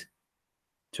lied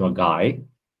to a guy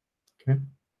Okay.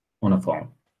 on a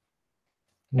phone,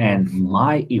 Wow. and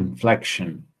my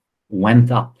inflection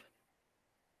went up,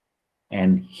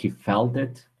 and he felt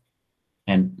it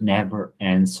and never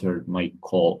answered my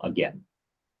call again.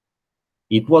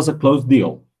 It was a closed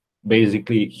deal.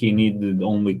 Basically, he needed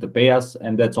only to pay us,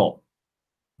 and that's all.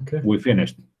 Okay. We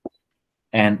finished.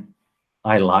 And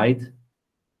I lied.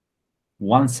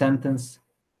 One sentence,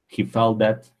 he felt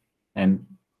that, and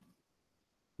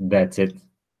that's it.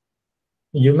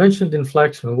 You mentioned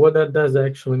inflection. What that does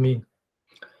actually mean?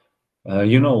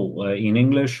 In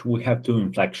English, we have two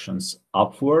inflections,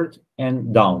 upward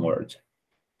and downward.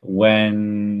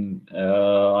 When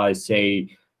I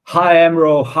say, "Hi,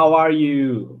 Emro, how are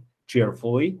you?"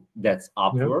 cheerfully, that's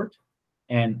upward.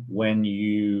 And when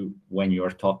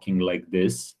you're talking like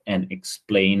this and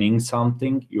explaining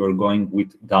something, you're going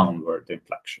with downward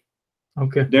inflection.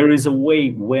 Okay. There is a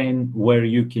way where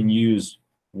you can use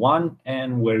one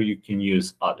and where you can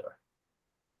use other.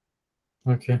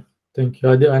 Okay. Thank you.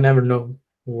 I never know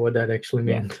what that actually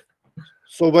meant.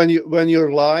 So when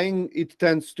you're lying, it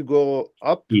tends to go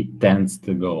up. It tends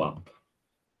to go up.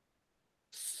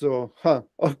 So,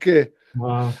 okay.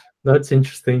 Wow, that's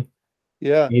interesting.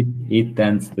 Yeah. It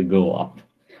tends to go up.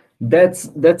 That's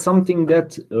something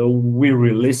that we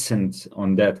re-listened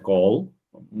on that call,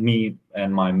 me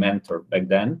and my mentor back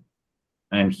then,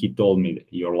 and he told me that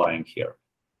you're lying here.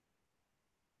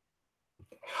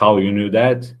 How you knew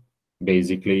that?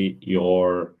 Basically,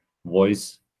 your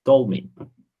voice told me,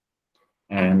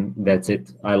 and that's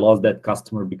it. I lost that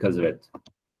customer because of it.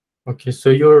 Okay, so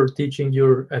you're teaching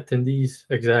your attendees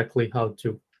exactly how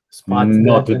to spot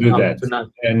Not that to and do how that, to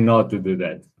not. and not to do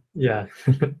that. Yeah,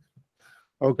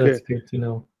 Okay. that's good to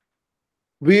know.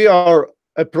 We are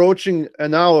approaching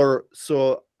an hour,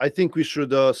 so I think we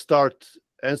should start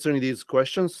answering these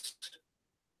questions.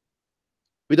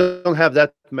 We don't have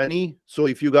that many, so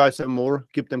if you guys have more,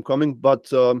 keep them coming. But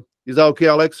is that okay,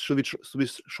 Alex? Should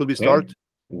we start? Okay,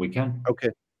 we can.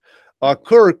 Okay.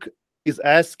 Kirk is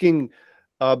asking,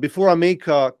 before I make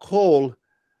a call,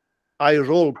 I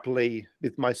role play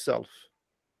with myself.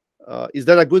 Is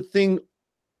that a good thing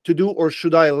to do, or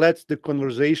should I let the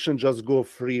conversation just go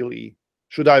freely?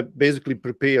 Should I basically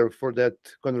prepare for that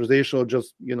conversation, or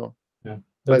just Yeah, let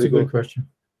that's it a go? good question.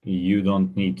 You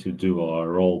don't need to do a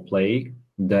role play.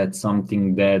 That's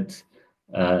something that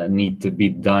need to be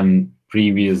done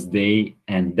previous day,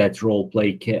 and that role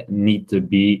play need to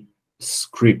be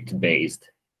script based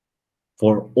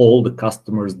for all the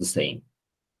customers the same.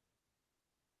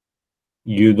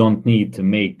 You don't need to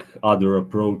make other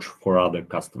approach for other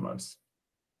customers.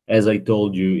 As I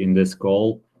told you in this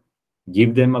call,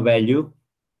 give them a value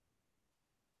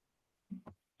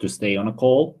to stay on a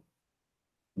call.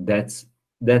 That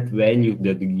value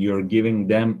that you're giving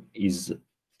them is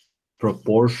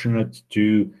proportionate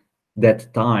to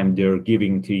that time they're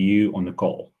giving to you on the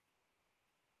call.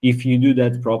 If you do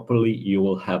that properly, you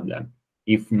will have them.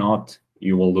 If not,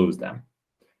 you will lose them.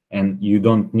 And you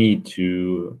don't need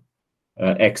to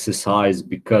exercise,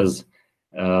 because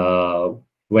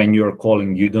when you're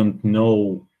calling, you don't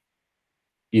know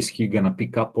is he gonna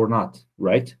pick up or not,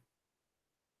 right?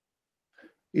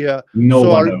 Yeah. No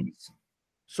one knows.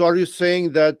 So are you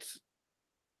saying that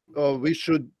we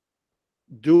should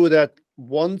do that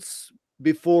once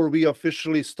before we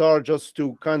officially start, just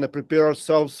to kind of prepare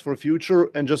ourselves for future,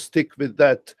 and just stick with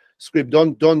that script?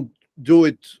 Don't do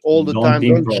it all the time.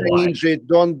 Don't change it.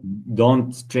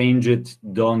 Don't change it.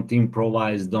 Don't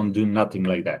improvise. Don't do nothing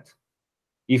like that.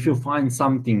 If you find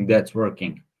something that's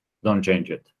working, don't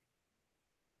change it.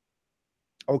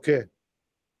 Okay.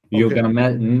 You're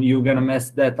gonna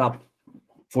mess that up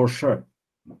for sure.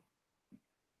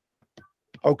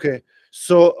 Okay.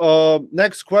 So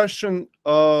next question.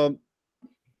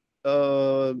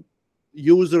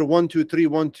 User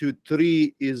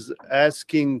 123123 is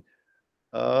asking,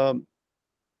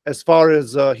 as far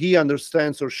as he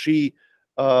understands, or she,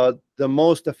 the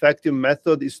most effective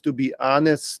method is to be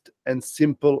honest and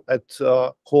simple at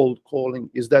cold calling.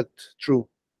 Is that true?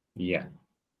 Yeah.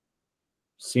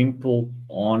 Simple,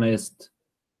 honest,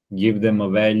 give them a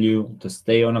value to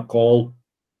stay on a call,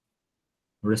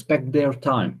 respect their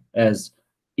time. As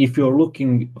if you're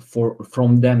looking for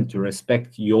from them to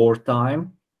respect your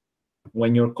time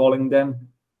when you're calling them,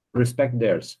 respect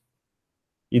theirs.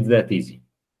 It's that easy.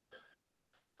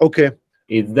 Okay.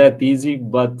 It's that easy,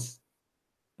 but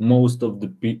most of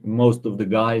the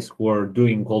guys who are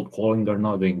doing cold calling are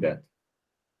not doing that.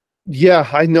 Yeah,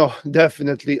 I know,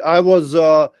 definitely. I was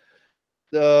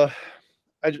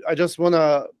I just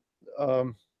wanna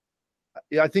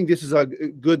yeah, I think this is a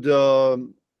good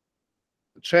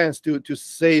chance to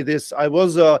say this. I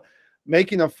was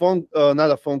making a phone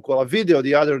not a phone call, a video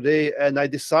the other day, and I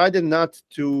decided not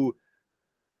to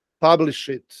publish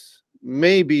it.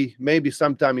 Maybe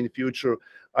sometime in the future.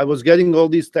 I was getting all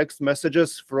these text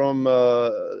messages from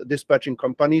dispatching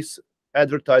companies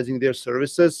advertising their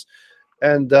services,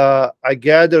 and I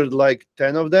gathered like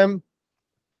 10 of them,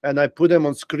 and I put them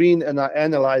on screen, and I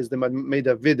analyzed them and made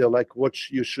a video like what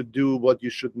you should do, what you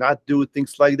should not do,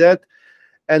 things like that.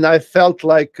 And I felt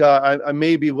like I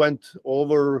maybe went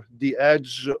over the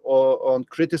edge on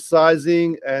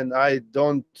criticizing, and I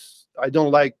don't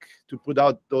like to put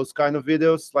out those kind of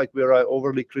videos like where I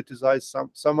overly criticize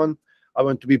someone. I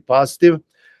want to be positive.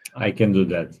 I can do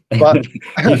that. But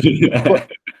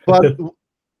but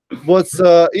what's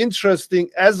interesting,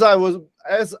 as I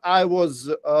was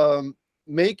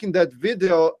making that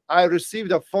video, I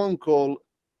received a phone call,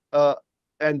 uh,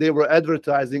 and they were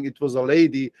advertising. It was a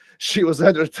lady. She was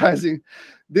advertising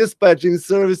dispatching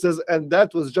services, and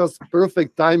that was just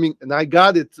perfect timing. And I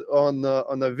got it on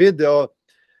a video.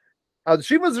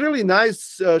 She was really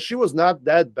nice. She was not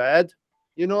that bad,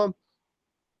 you know.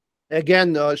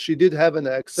 Again, she did have an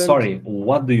accent. Sorry,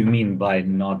 what do you mean by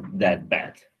not that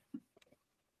bad?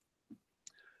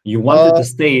 You wanted to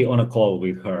stay on a call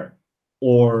with her,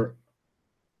 or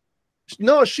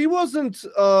no, she wasn't.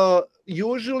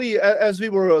 Usually, as we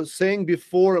were saying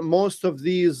before, most of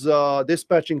these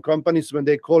dispatching companies, when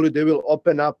they call you, they will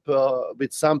open up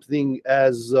with something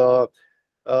as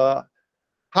 "Hi,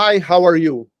 how are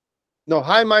you?" No,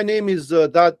 "Hi, my name is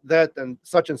that and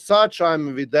such.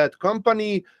 I'm with that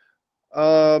company.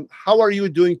 How are you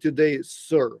doing today,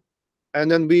 sir?" And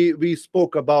then we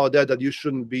spoke about that you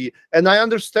shouldn't be. And I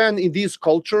understand in these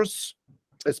cultures,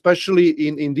 especially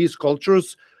in these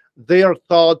cultures, they are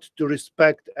taught to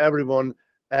respect everyone,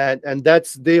 and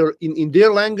that's their in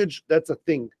their language, that's a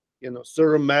thing,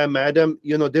 sir, ma'am, madam,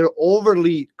 they're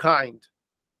overly kind.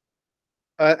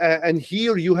 And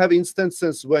here you have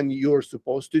instances when you're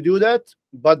supposed to do that,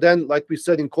 but then, like we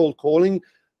said, in cold calling,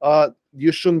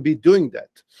 you shouldn't be doing that.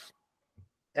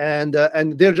 And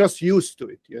they're just used to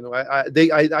it.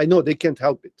 I know they can't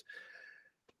help it.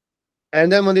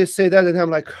 And then when they say that, and I'm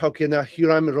like, okay, now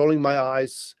here I'm rolling my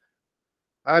eyes.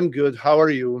 I'm good. How are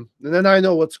you? And then I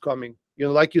know what's coming.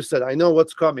 Like you said, I know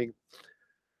what's coming.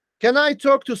 Can I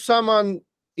talk to someone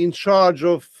in charge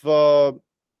of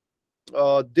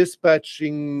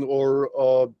dispatching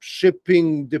or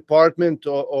shipping department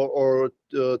or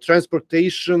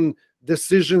transportation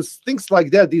decisions, things like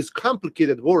that, these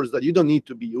complicated words that you don't need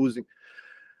to be using.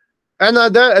 And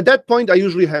at that point, I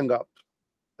usually hang up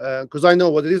because I know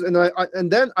what it is,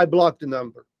 and then I block the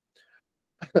number.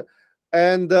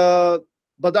 And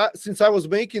but since I was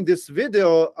making this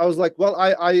video, I was like, well,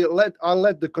 I'll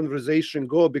let the conversation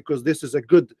go, because this is a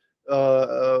good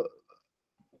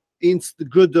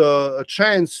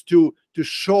chance to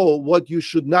show what you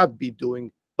should not be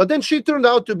doing. But then she turned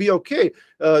out to be okay.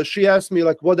 She asked me,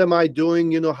 like, what am I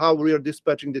doing? How we are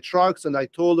dispatching the trucks, and I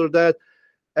told her that.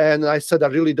 And I said, I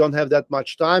really don't have that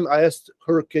much time. I asked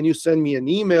her, can you send me an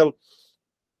email?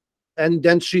 And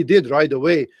then she did right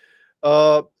away.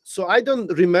 So I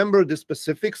don't remember the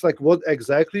specifics, like what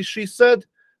exactly she said,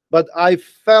 but I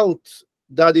felt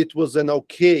that it was an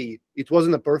okay. It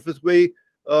wasn't a perfect way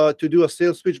to do a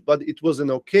sales pitch, but it was an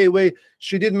okay way.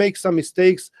 She did make some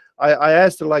mistakes. I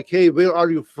asked her, like, hey, where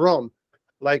are you from?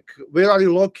 Like, where are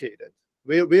you located?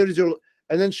 Where is your...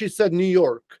 And then she said, New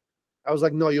York. I was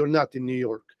like, no, you're not in New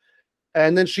York.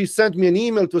 And then she sent me an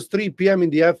email. It was 3 p.m.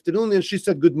 in the afternoon, and she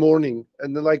said, good morning.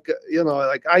 And then, like,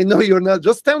 like, I know you're not.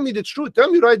 Just tell me the truth. Tell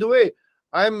me right away.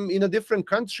 I'm in a different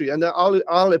country, and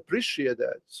I'll appreciate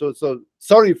that. So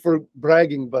sorry for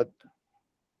bragging, but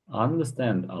I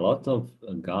understand a lot of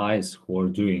guys who are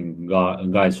doing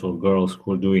guys or girls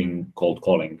who are doing cold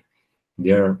calling,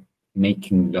 they're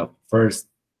making the first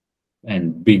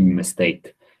and big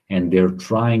mistake, and they're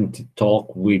trying to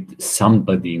talk with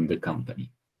somebody in the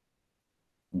company.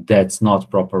 That's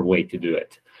not proper way to do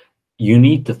it. You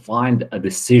need to find a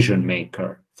decision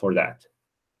maker for that.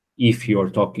 If we are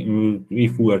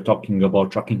talking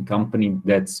about trucking company,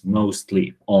 that's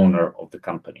mostly owner of the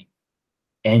company,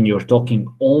 and you're talking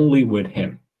only with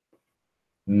him,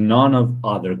 none of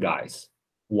other guys.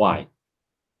 Why?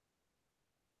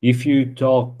 If you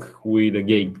talk with a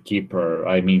gatekeeper,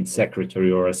 I mean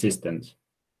secretary or assistant,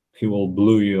 he will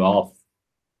blow you off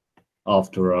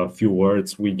after a few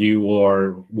words with you,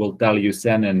 or will tell you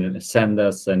send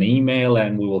us an email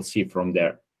and we will see from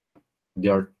there.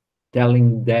 They're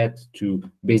telling that to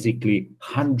basically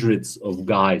hundreds of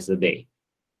guys a day.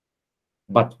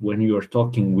 But when you are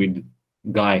talking with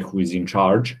guy who is in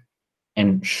charge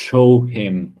and show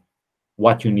him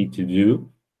what you need to do,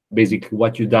 basically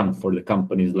what you done for the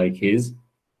companies like his,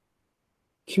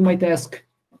 he might ask,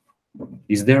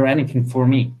 is there anything for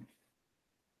me?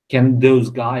 Can those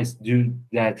guys do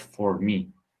that for me?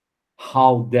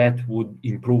 How that would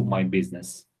improve my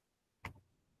business?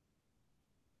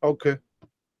 Okay.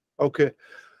 Okay.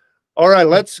 All right.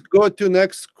 Let's go to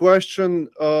next question.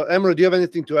 Emre, do you have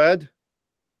anything to add?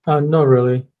 Not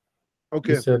really. You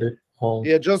Okay. said it all.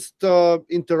 Yeah, just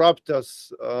interrupt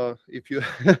us if you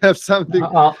have something.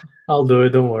 I'll do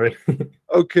it. Don't worry.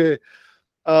 Okay.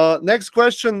 Next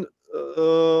question.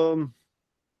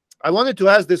 I wanted to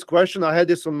ask this question. I had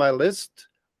this on my list.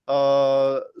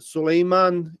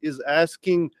 Suleiman is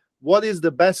asking, what is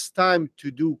the best time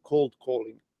to do cold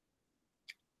calling?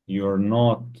 You're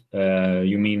not,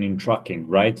 you mean in trucking,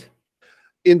 right?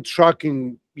 In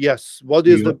trucking, yes. What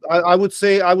is the? I would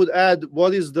say I would add.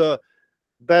 What is the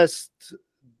best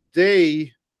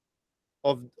day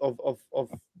of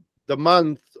the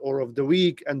month or of the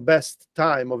week, and best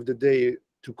time of the day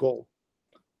to call?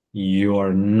 You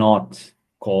are not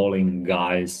calling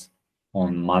guys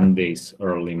on Mondays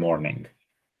early morning.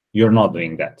 You're not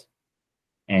doing that.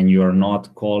 And you're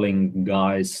not calling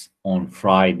guys on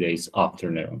Fridays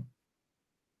afternoon.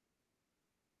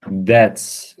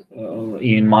 That's,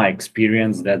 in my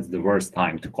experience, that's the worst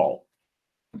time to call.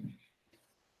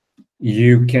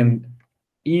 You can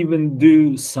even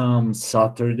do some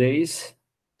Saturdays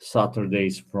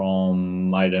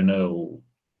from, I don't know,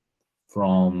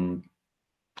 from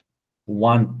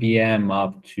 1 p.m.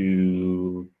 up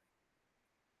to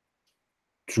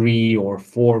 3 or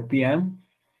 4 p.m.,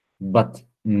 but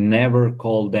never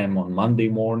call them on Monday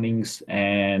mornings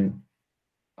and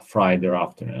Friday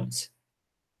afternoons.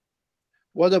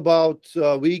 What about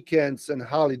weekends and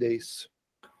holidays?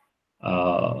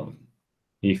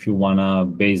 If you wanna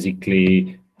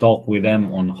basically talk with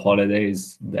them on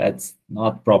holidays, that's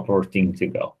not proper thing to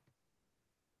go.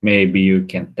 Maybe you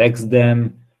can text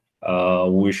them,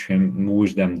 wish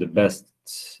them the best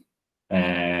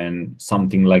and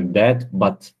something like that,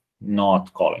 but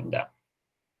not calling them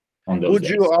on those Would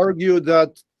days. you argue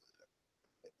that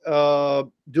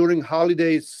during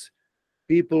holidays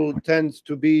people tend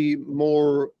to be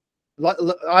more?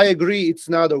 I agree, it's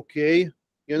not okay,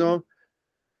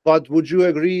 but would you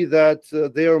agree that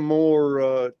they are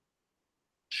more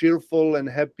cheerful and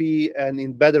happy and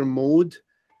in better mood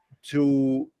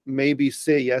to maybe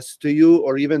say yes to you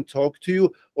or even talk to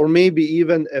you, or maybe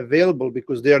even available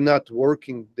because they are not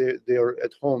working, they are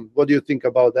at home? What do you think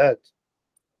about that?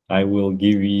 I will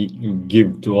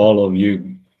give to all of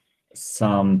you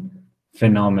some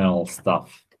phenomenal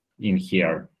stuff in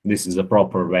here. This is a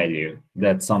proper value.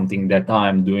 That's something that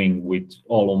I'm doing with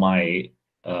all of my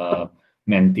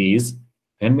mentees,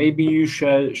 and maybe you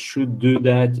should do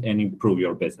that and improve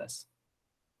your business.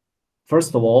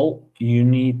 First of all, you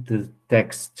need to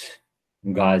text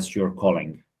guys you're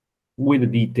calling with the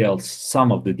details,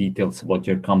 some of the details about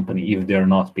your company if they're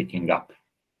not picking up.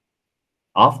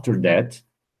 After that,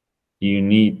 you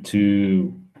need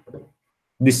to,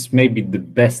 this may be the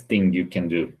best thing you can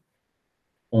do,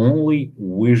 only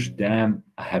wish them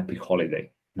a happy holiday,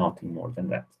 nothing more than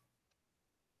that.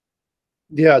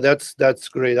 Yeah, that's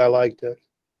great. I like that.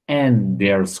 And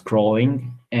they're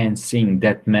scrolling and seeing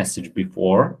that message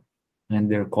before, and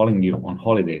they're calling you on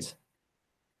holidays.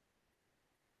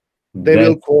 They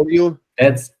will call you.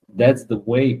 That's the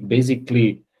way.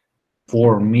 Basically,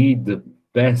 for me, the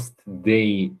best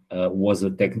day was a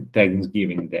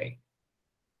Thanksgiving day.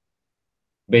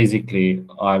 Basically,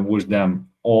 I wish them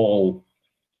all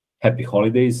happy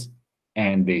holidays,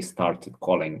 and they started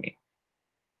calling me.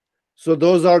 So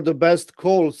those are the best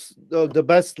calls, the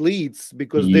best leads,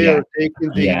 because they Yeah. are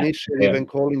taking the initiative and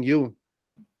calling you.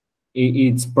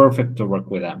 It's perfect to work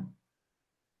with them.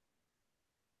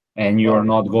 And you're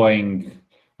not going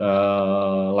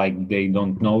like they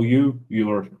don't know you,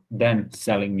 you're then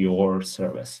selling your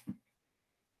service.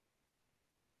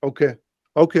 Okay.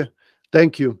 Okay.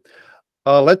 Thank you.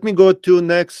 Let me go to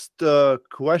next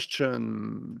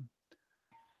question.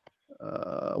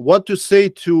 What to say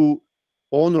to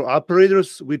owner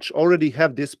operators which already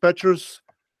have dispatchers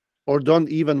or don't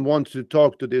even want to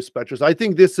talk to dispatchers? I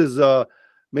think this is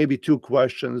maybe two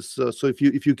questions. So if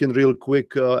you can real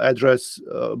quick address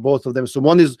both of them. So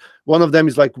one of them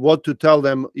is like what to tell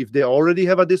them if they already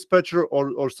have a dispatcher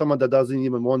or someone that doesn't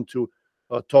even want to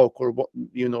talk or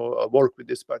work with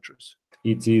dispatchers.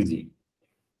 It's easy.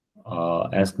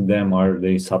 Ask them, are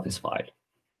they satisfied?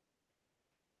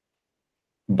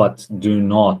 But do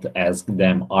not ask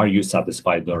them, are you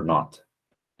satisfied or not?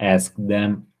 Ask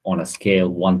them on a scale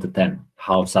 1 to 10,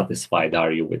 how satisfied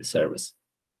are you with the service?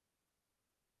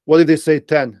 What if they say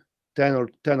 10 or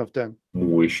 10 of 10?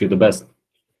 Wish you the best.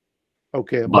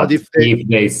 Okay, but But if if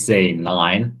they say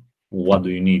 9, what do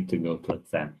you need to go to a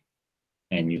 10?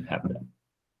 And you have them.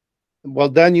 well,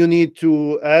 then you need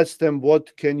to ask them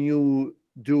what can you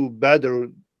do better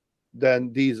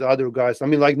than these other guys. I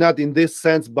mean, like not in this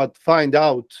sense, but find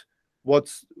out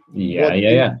what these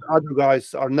other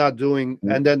guys are not doing,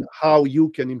 and then how you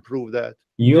can improve that.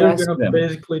 You They're ask gonna them.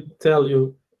 basically tell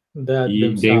you that They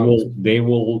themselves.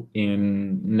 will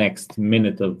in next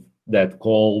minute of that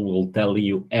call will tell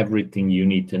you everything you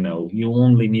need to know. You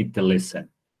only need to listen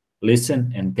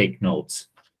and take notes.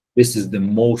 This is the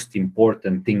most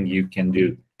important thing you can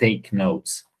do. Take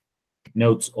notes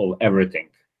of everything.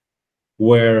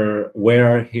 Where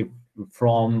are he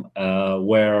from,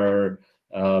 where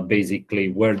basically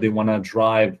where they want to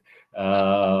drive,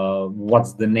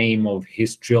 what's the name of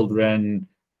his children,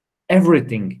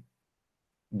 everything,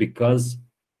 because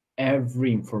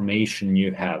every information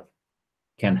you have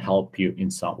can help you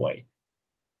in some way.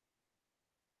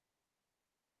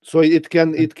 So it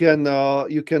can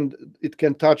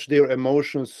touch their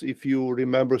emotions if you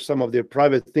remember some of their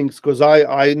private things. Because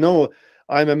I know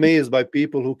I'm amazed by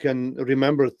people who can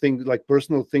remember things like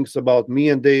personal things about me,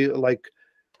 and they like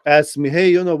ask me,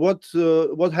 hey,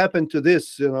 what happened to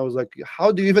this? And I was like,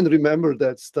 how do you even remember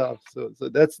that stuff? So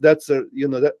that's that's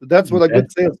what a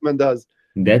good salesman does.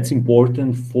 That's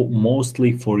important for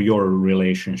mostly for your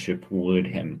relationship with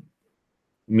him.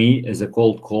 Me as a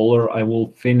cold caller, I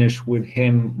will finish with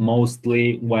him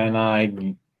mostly when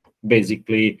I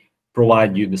basically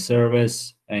provide you the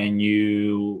service and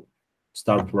you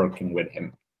start working with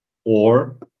him,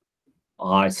 or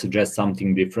I suggest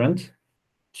something different.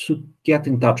 So get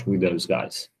in touch with those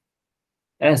guys.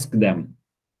 Ask them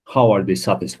how are they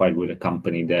satisfied with the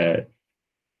company that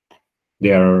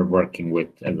they are working with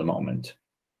at the moment.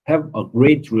 Have a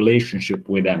great relationship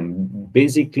with them.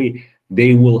 Basically,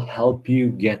 they will help you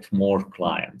get more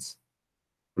clients.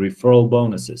 Referral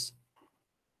bonuses.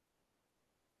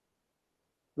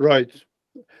 Right.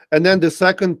 And then the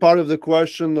second part of the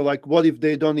question, like, what if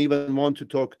they don't even want to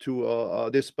talk to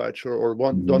a dispatcher or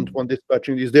don't want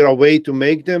dispatching? Is there a way to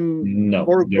make them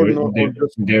work or no?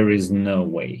 There is no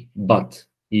way. But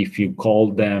if you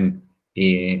call them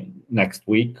next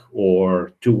week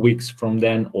or 2 weeks from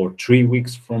then or 3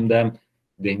 weeks from them,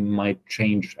 they might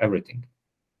change everything,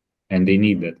 and they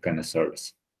need that kind of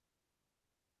service.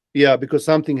 Yeah, because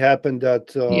something happened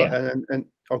that Yeah. and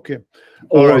okay.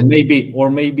 Or right.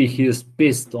 maybe he is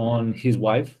pissed on his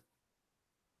wife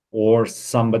or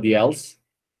somebody else,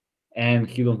 and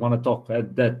he don't want to talk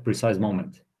at that precise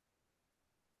moment.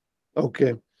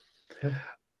 Okay.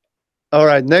 All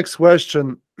right. Next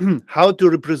question. How to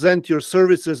represent your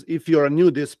services if you're a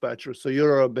new dispatcher? So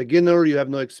you're a beginner, you have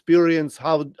no experience.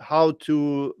 How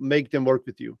to make them work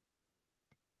with you?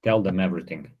 Tell them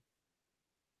everything.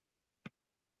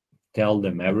 Tell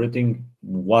them everything,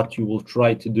 what you will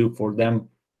try to do for them,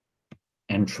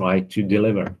 and try to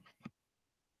deliver.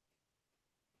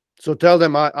 So tell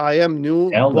them I am new,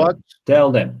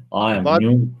 tell them I am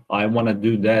new. I want to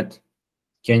do that.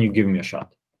 Can you give me a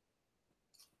shot?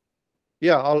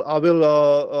 Yeah, I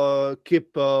will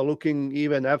keep looking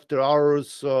even after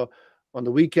hours. On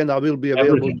the weekend, I will be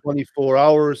available 24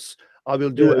 hours. I will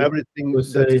do everything.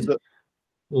 That's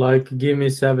like, give me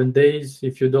 7 days.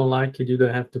 If you don't like it, you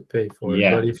don't have to pay for it.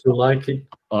 But if you like it,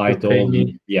 I told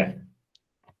you,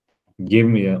 give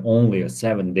me only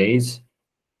 7 days,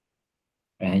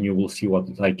 and you will see what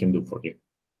I can do for you.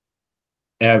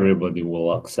 Everybody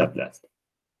will accept that.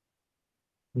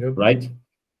 Yep. Right?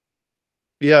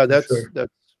 Yeah, that's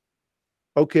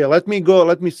okay. Let me go.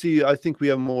 Let me see. I think we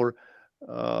have more,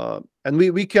 and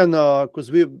we can because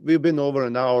we've been over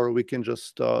an hour. We can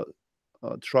just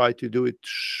try to do it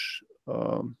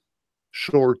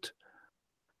short.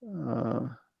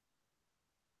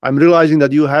 I'm realizing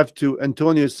that you have to,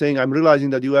 Antonio is saying, I'm realizing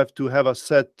that you have to have a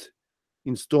set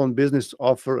in stone business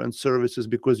offer and services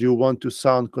because you want to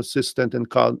sound consistent and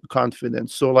confident.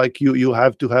 So like you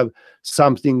have to have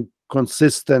something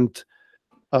consistent,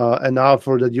 an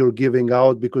offer that you're giving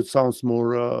out because it sounds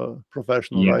more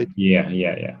professional, Yeah, right?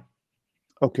 yeah.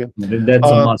 Okay. That's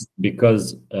a Uh, must,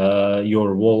 because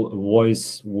your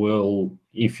voice will,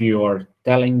 if you are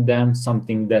telling them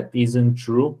something that isn't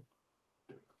true,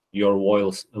 your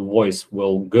voice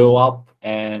will go up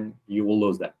and you will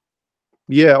lose them.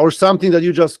 yeah, or something that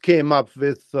you just came up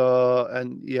with,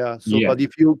 and yeah. So, Yeah, but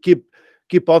if you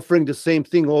keep offering the same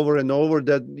thing over and over,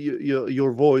 that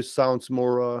your voice sounds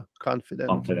more confident.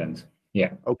 confident.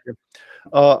 Yeah. Okay.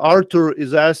 Arthur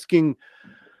is asking,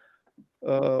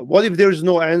 what if there is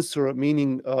no answer,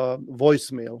 meaning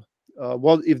voicemail?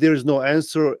 What if there is no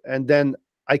answer, and then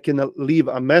I can leave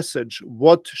a message?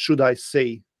 What should I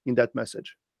say in that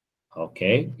message?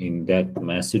 Okay. In that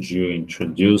message, you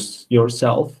introduce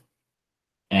yourself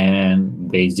and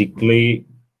basically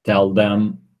tell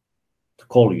them to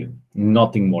call you.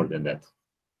 Nothing more than that.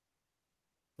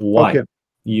 Why?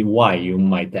 Okay. Why, you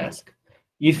might ask?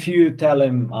 If you tell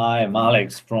him, I'm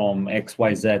Alex from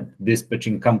XYZ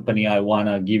dispatching company, I want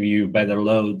to give you better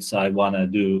loads, I want to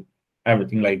do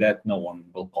everything like that, no one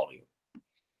will call you.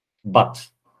 But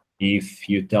if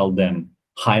you tell them,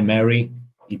 hi, Mary,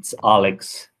 it's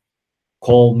Alex,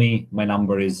 call me, my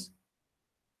number is,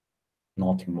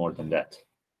 nothing more than that,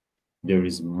 there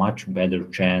is much better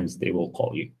chance they will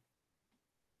call you.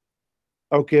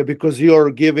 Okay, because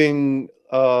you're giving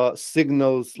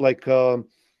signals like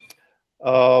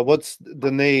what's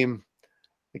the name?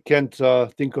 I can't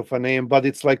think of a name, but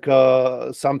it's like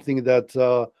something that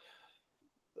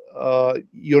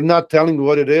you're not telling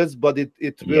what it is, but it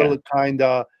Yeah. will kind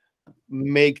of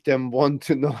make them want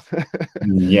to know.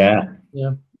 Yeah.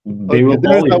 Yeah. They Okay, will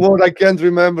there's call a you. word I can't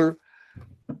remember.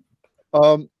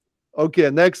 Okay,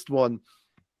 next one.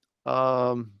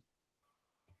 Um,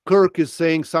 Kirk is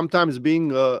saying sometimes being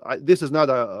this is not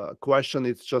a question,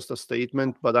 it's just a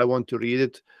statement, but I want to read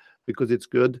it because it's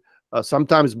good.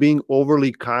 Sometimes being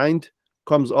overly kind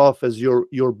comes off as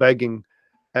you're begging,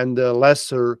 and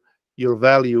lesser your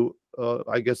value.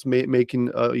 I guess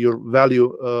making your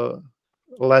value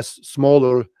less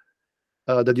smaller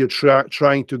that you're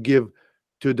trying to give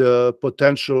to the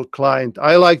potential client.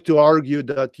 I like to argue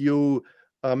that you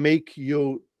make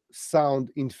you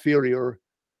sound inferior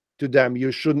to them.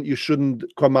 You shouldn't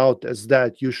come out as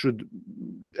that. You should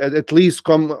at least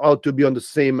come out to be on the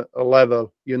same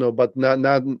level, but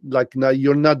not like, not,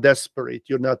 you're not desperate,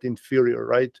 you're not inferior,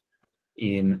 right?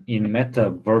 In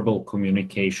meta verbal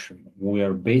communication, we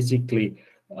are basically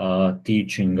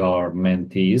teaching our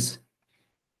mentees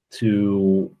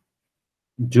to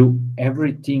do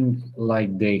everything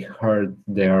like they heard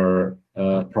their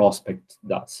prospect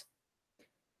does.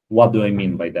 What do I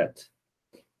mean by that?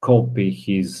 Copy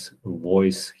his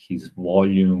voice, his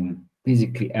volume,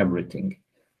 basically everything,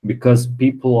 because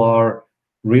people are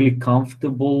really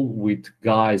comfortable with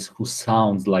guys who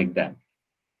sounds like them.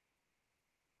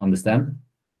 Understand?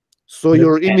 So Yep.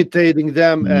 you're imitating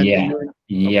them, and Yeah,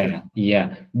 you're okay.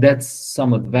 yeah. That's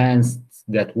some advanced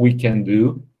that we can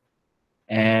do,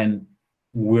 and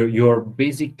where you're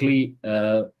basically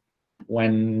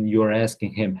when you're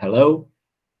asking him hello,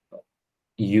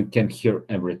 you can hear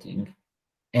everything,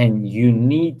 and you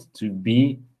need to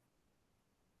be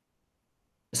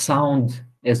sound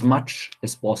as much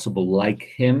as possible like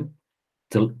him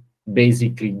to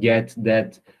basically get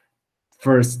that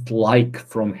first like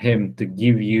from him to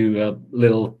give you a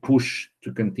little push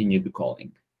to continue the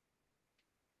calling.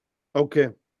 Okay,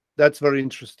 that's very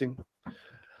interesting.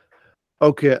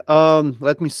 Okay,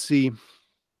 let me see.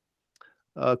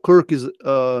 Kirk is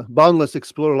Boundless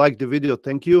Explorer, like the video,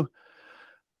 thank you.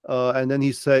 And then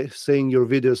he's saying your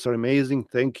videos are amazing,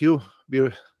 thank you.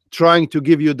 We're trying to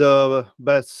give you the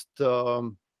best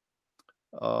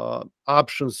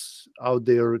options out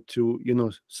there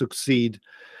to succeed,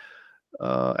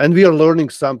 and we are learning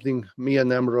something, me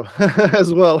and Emro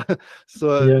as well.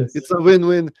 So Yes. it's a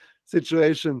win-win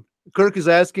situation. Kirk is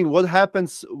asking what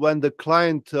happens when the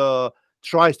client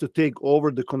tries to take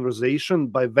over the conversation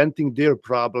by venting their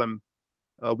problem.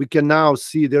 We can now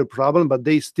see their problem, but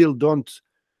they still don't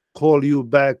call you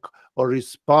back or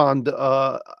respond.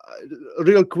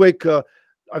 Real quick,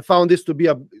 I found this to be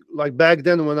like back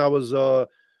then when I was uh,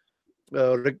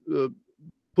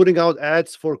 putting out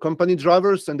ads for company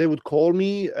drivers, and they would call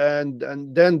me, and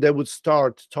then they would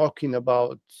start talking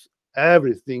about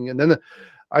everything, and then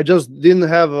I just didn't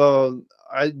have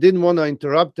I didn't want to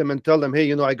interrupt them and tell them,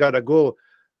 hey, I gotta go.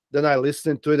 then I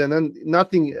listen to it, and then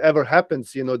nothing ever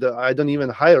happens. I don't even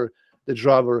hire the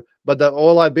driver, but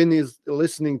all I've been is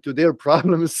listening to their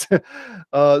problems.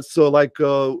 So like,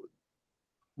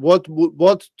 what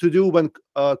to do when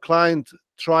a client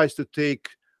tries to take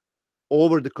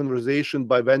over the conversation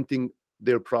by venting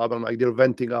their problem, like they're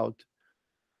venting out?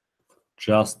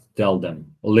 Just tell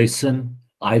them, listen,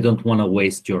 I don't want to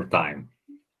waste your time.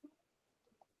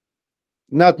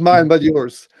 Not mine, but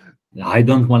yours. I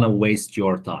don't want to waste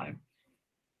your time.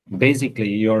 Basically,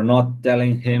 you're not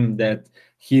telling him that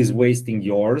he's wasting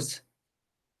yours.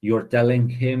 You're telling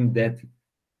him that you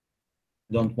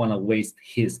don't want to waste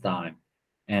his time.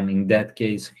 And in that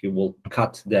case, he will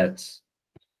cut that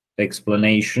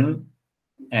explanation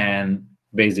and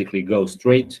basically go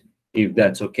straight. If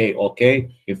that's okay,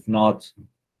 okay. If not,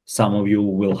 some of you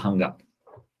will hang up.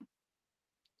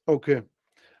 Okay.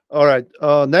 All right.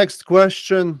 Next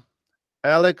question,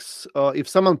 Alex. If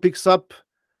someone picks up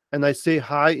and I say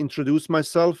hi, introduce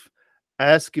myself,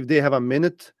 ask if they have a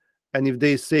minute, and if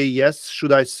they say yes,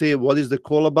 should I say what is the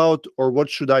call about, or what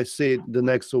should I say the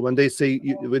next? So when they say,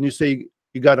 when you say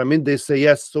you got a minute, they say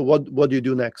yes. So what do you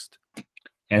do next?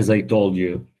 As I told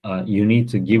you, you need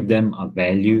to give them a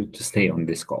value to stay on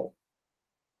this call.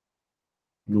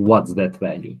 What's that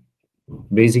value?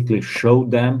 Basically, show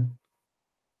them,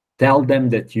 tell them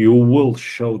that you will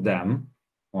show them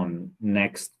on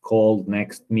next call,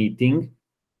 next meeting,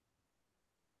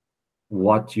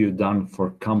 what you've done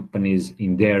for companies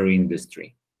in their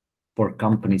industry, for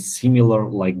companies similar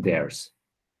like theirs.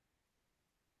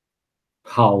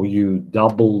 How you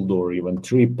doubled or even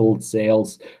tripled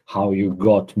sales, how you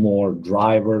got more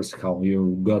drivers, how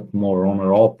you got more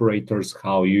owner operators,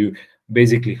 how you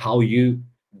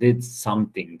did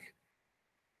something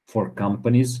for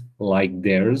companies like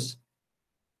theirs,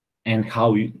 and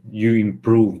how you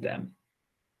improve them.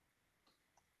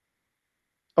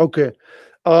 Okay.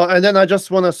 And then I just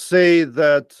want to say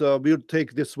that we'll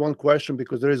take this one question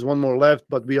because there is one more left,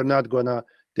 but we are not going to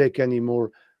take any more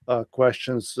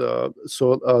questions.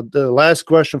 So the last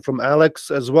question from Alex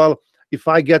as well. If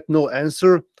I get no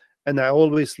answer, and I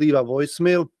always leave a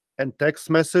voicemail and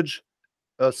text message,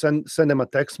 send them a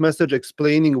text message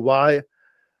explaining why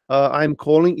I'm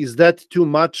calling, is that too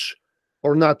much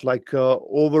or not? Like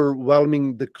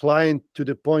overwhelming the client to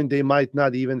the point they might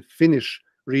not even finish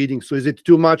reading. So is it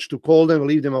too much to call them,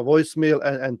 leave them a voicemail,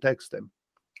 and text them?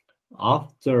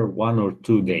 After 1 or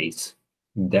 2 days,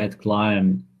 that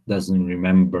client doesn't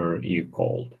remember you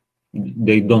called.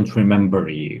 They don't remember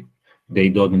you. They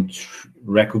don't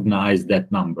recognize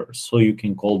that number. So you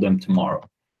can call them tomorrow.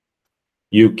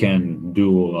 You can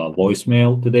do a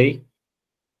voicemail today.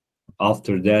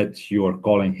 After that, you are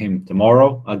calling him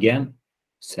tomorrow again.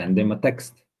 Send him a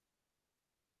text.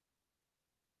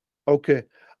 Okay.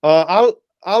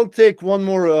 I'll take one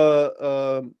more.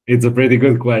 It's a pretty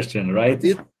good question, right?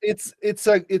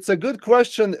 It's a good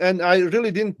question, and I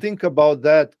really didn't think about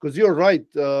that because you're right.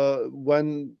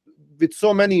 When with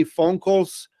so many phone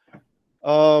calls,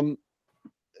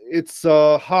 it's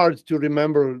hard to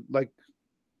remember like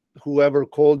whoever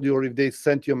called you or if they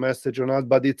sent you a message or not.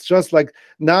 But it's just like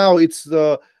now it's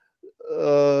the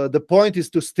point is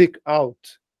to stick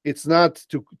out. It's not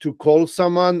to call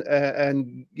someone,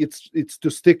 and it's to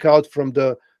stick out from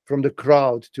the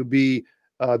crowd, to be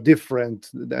different,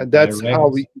 and that's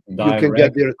how you can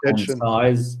get their attention.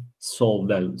 Concise, solve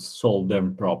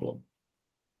them problem.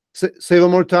 Say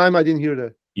one more time. I didn't hear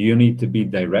that. You need to be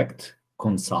direct,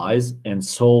 concise, and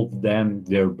solve them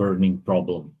their burning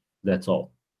problem. That's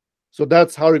all. So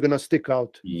that's how you're gonna stick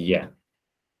out. Yeah.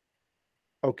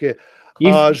 Okay.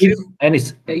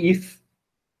 If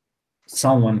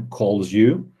someone calls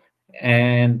you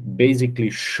and basically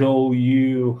show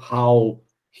you how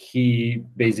he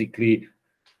basically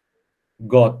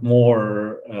got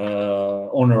more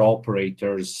owner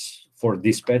operators for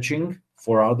dispatching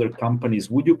for other companies,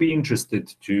 would you be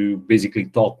interested to basically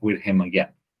talk with him again?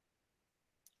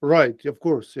 Right, of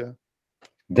course, yeah.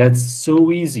 That's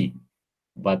so easy,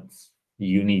 but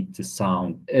you need to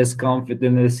sound as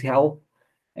confident as hell,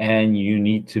 and you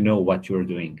need to know what you're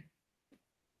doing.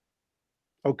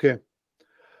 Okay.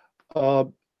 I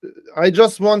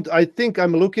think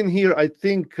I'm looking here. I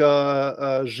think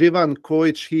Živan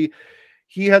Kojic,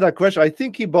 he had a question. I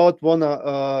think he bought one.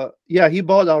 He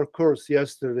bought our course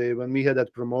yesterday when we had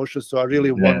that promotion. So I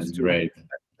really want to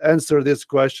answer this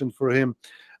question for him.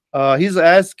 He's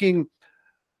asking,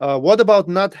 what about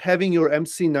not having your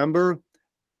MC number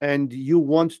and you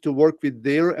want to work with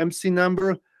their MC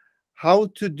number? How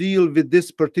to deal with this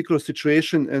particular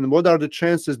situation, and what are the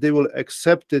chances they will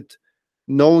accept it,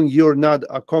 knowing you're not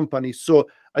a company? So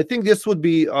I think this would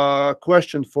be a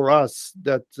question for us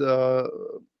that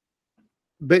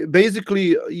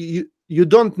basically you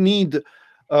don't need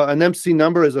an MC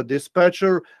number as a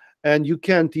dispatcher, and you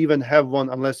can't even have one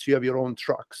unless you have your own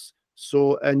trucks.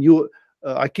 So, and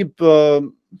I keep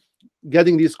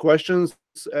getting these questions,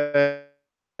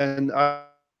 and I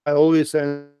always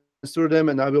answer them,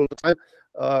 and I will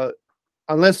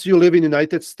unless you live in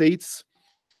United States,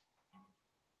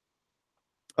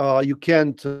 you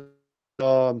can't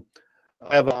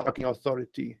have a trucking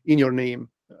authority in your name.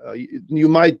 You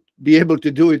might be able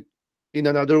to do it in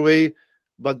another way,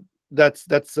 but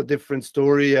that's a different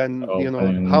story. And how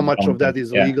Open much of that company.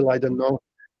 is Yeah. legal, I don't know.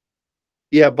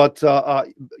 Yeah, but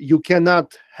you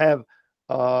cannot have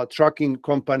a trucking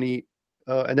company,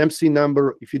 an MC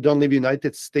number, if you don't live in the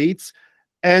United States,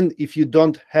 and if you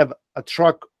don't have a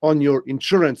truck on your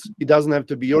insurance. It doesn't have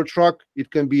to be your truck. It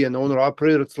can be an owner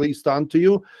operator. It's leased onto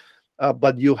you,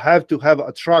 but you have to have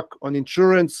a truck on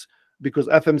insurance, because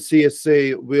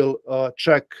FMCSA will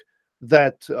check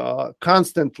that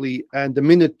constantly. And the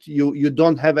minute you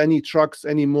don't have any trucks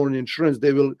anymore in insurance,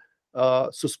 they will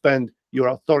suspend your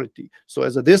authority. So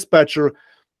as a dispatcher,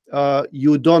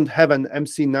 you don't have an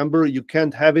MC number, you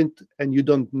can't have it, and you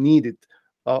don't need it.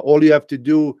 All you have to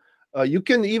do, you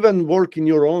can even work in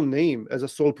your own name as a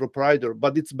sole proprietor,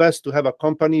 but it's best to have a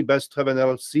company, best to have an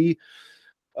LLC.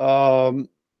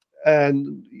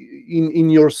 And in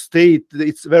your state,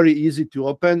 it's very easy to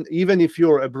open. Even if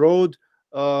you're abroad,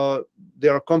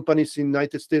 there are companies in the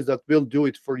United States that will do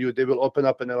it for you. They will open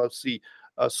up an LLC.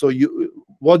 So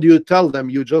what do you tell them?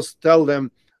 You just tell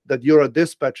them that you're a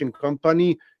dispatching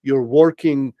company, you're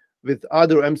working with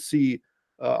other MC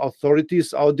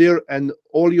authorities out there, and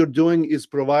all you're doing is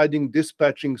providing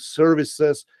dispatching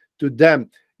services to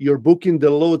them. You're booking the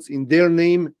loads in their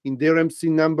name, in their MC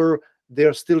number.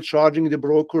 They're still charging the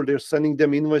broker, they're sending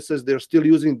them invoices, they're still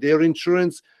using their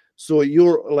insurance. So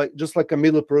you're just like a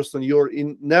middle person. You're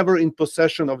never in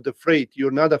possession of the freight. You're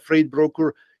not a freight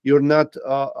broker. You're not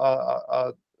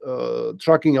a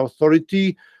trucking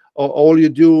authority. All you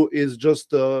do is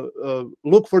just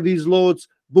look for these loads,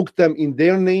 book them in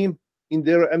their name, in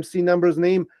their MC number's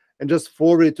name, and just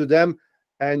forward it to them.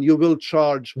 And you will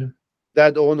charge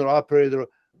that owner operator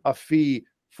a fee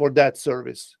for that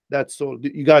service. That's all. Do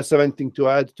you guys have anything to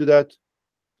add to that?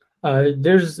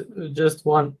 There's just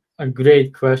a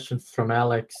great question from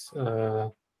Alex.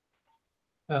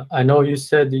 I know you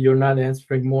said you're not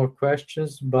answering more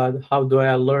questions, but how do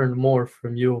I learn more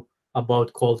from you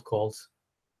about cold calls?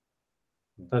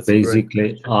 That's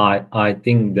basically I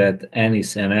think that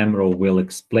Enis and Emro will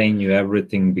explain you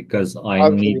everything, because I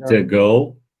need to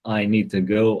go.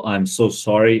 I'm so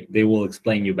sorry. They will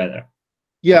explain you better.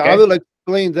 Yeah, okay? I will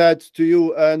explain that to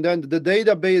you. And then the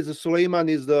database, Suleiman,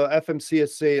 is the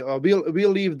FMCSA.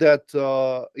 We'll leave that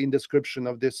in description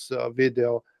of this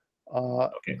video.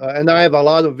 Okay. And I have a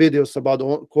lot of videos about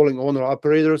calling owner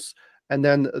operators. And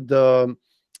then the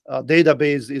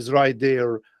database is right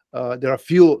there. There are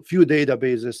few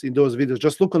databases in those videos.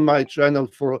 Just look on my channel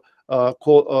for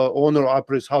owner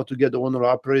operators, how to get owner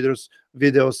operators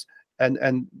videos,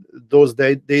 and those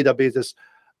databases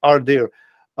are there.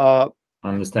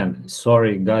 Understand.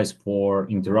 Sorry, guys, for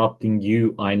interrupting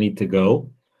you. I need to go.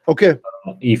 Okay.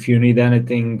 If you need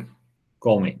anything,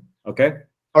 call me. Okay.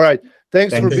 All right.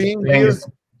 Thanks for being here.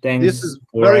 Thanks This is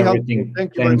for very everything. helpful.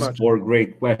 Thank you Thanks very much. for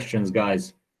great questions,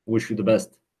 guys. Wish you the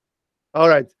best. All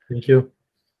right. Thank you.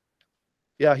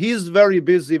 Yeah, he's very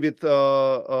busy with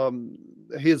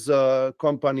his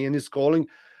company and his calling.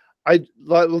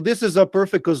 Well, this is a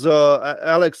perfect, because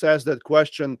Alex asked that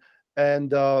question,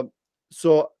 and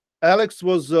so Alex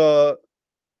was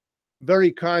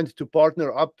very kind to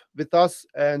partner up with us,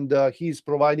 and he's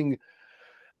providing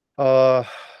the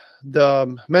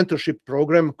mentorship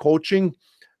program, coaching,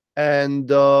 and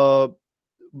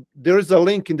there is a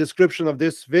link in description of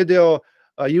this video.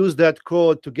 Use that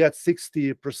code to get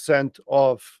 60%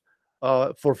 off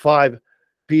for 5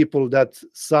 people that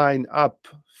sign up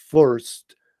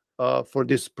first for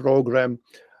this program.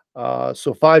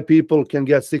 So 5 people can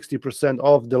get 60%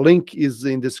 off. The link is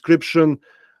in description.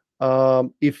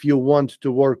 If you want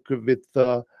to work with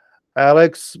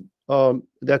Alex,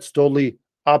 that's totally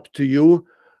up to you.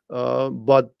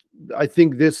 But I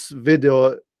think this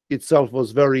video itself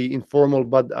was very informal,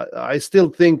 but I still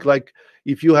think, like,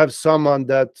 if you have someone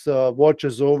that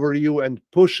watches over you and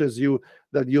pushes you,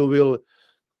 that you will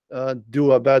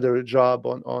do a better job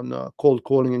on cold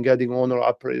calling and getting owner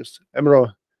operators.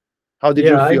 Emro, how did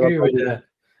you I feel agree about with it? that.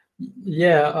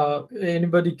 Yeah,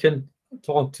 anybody can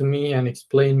talk to me and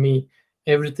explain me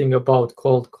everything about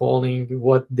cold calling,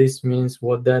 what this means,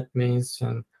 what that means,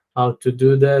 and how to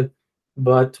do that.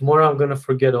 but tomorrow I'm gonna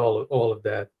forget all of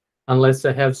that unless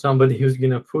I have somebody who's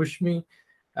gonna push me,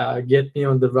 get me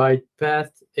on the right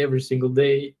path every single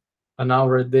day, an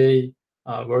hour a day,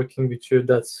 working with you.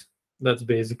 That's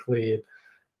basically it.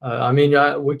 I mean,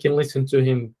 we can listen to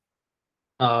him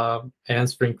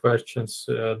answering questions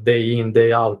day in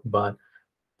day out, but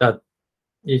that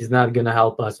is not gonna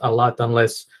help us a lot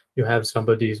unless you have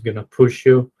somebody who's gonna push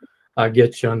you,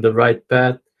 get you on the right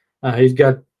path. He's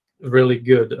got really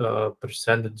good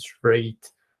percentage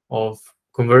rate of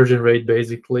conversion rate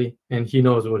basically, and he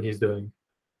knows what he's doing.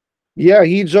 Yeah,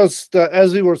 he just,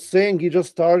 as we were saying, he just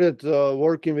started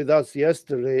working with us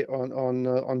yesterday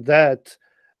on that,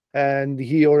 and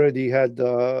he already had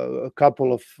a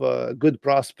couple of good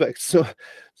prospects. So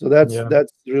Yeah.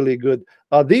 that's really good.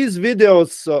 These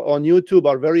videos on YouTube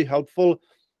are very helpful,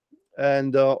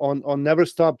 and on Never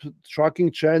Stop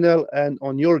Trucking channel and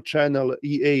on your channel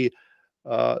EA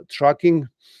Trucking,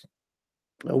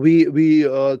 we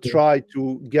Yeah. try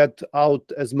to get out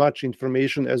as much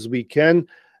information as we can,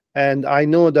 and I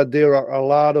know that there are a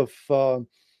lot of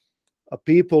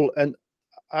people, and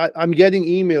I'm getting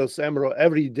emails, Emerald,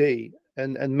 every day,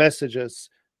 and messages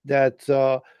that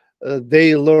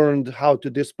they learned how to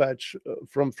dispatch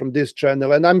from this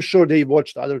channel, and I'm sure they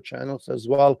watched other channels as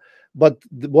well. But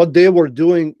what they were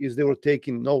doing is they were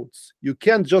taking notes. You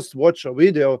can't just watch a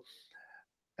video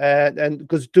and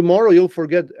because tomorrow you'll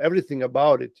forget everything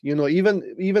about it. Even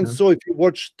Yeah. so, if you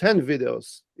watch 10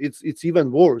 videos, it's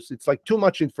even worse. It's like too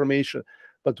much information.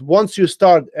 But once you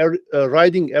start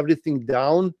writing everything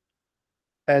down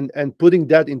and putting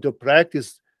that into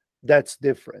practice, that's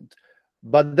different.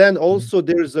 But then Mhm. also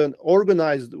there's an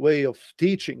organized way of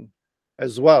teaching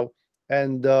as well.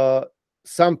 And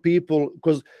some people,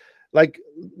 because like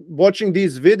watching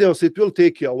these videos, it will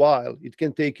take you a while, it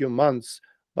can take you months,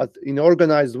 but in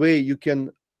organized way you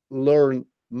can learn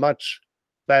much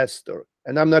faster.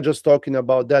 And I'm not just talking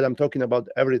about that, I'm talking about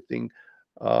everything,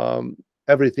 um,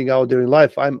 everything out there in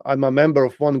life. I'm a member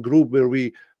of one group where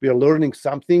we are learning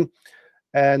something,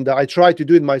 and I tried to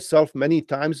do it myself many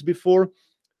times before,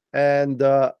 and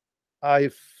I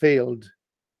failed.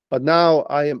 But now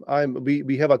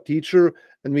we have a teacher,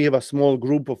 and we have a small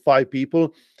group of 5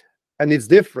 people, and it's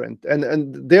different.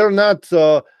 And they're not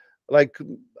like,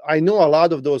 I know a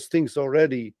lot of those things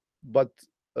already, but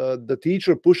the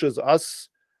teacher pushes us,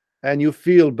 and you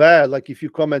feel bad like if you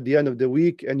come at the end of the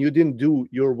week and you didn't do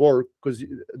your work, because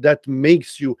that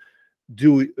makes you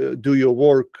do your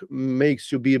work,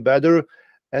 makes you be better,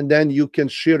 and then you can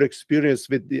share experience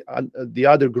with the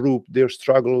other group, their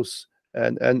struggles,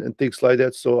 and things like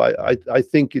that. So I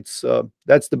think it's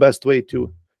that's the best way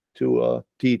to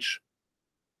teach.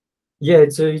 Yeah,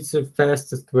 it's the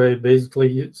fastest way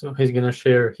basically. So he's gonna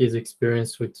share his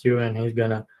experience with you, and he's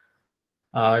gonna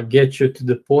get you to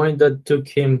the point that took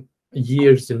him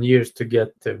years and years to get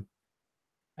to,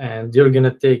 and you're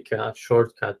gonna take a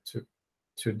shortcut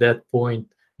to that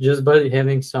point just by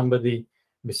having somebody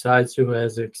besides you who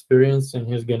has experience, and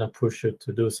he's gonna push you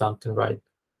to do something right.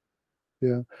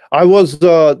 Yeah, I was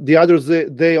the other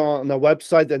day on a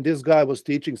website, and this guy was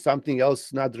teaching something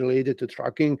else not related to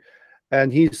trucking,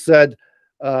 and he said,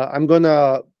 "I'm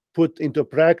gonna put into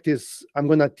practice. I'm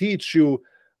gonna teach you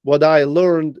what I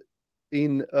learned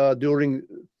in during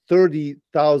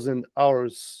 30,000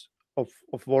 hours of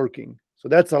working." So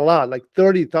that's a lot, like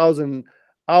 30,000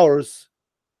 hours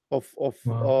of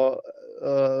Wow.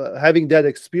 having that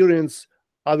experience.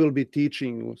 I will be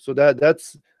teaching you. So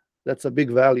that's a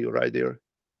big value right there.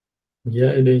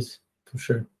 Yeah, it is for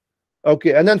sure.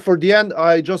 Okay, and then for the end,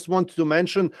 I just want to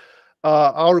mention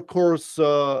our course,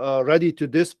 Ready to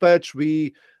Dispatch.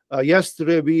 We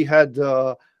yesterday we had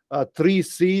 3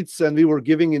 seats, and we were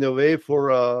giving it away for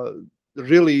a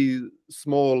really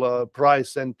small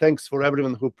price. And thanks for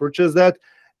everyone who purchased that.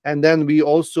 And then we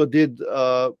also did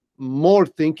more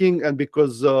thinking, and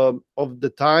because of the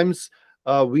times,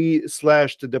 we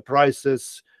slashed the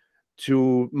prices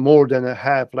to more than a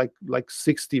half, like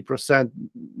 60%.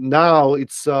 Now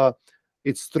it's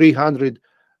 $300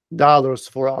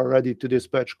 for our Ready to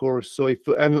Dispatch course. So if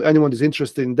anyone is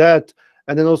interested in that,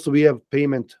 and then also we have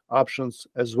payment options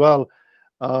as well,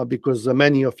 because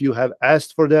many of you have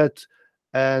asked for that,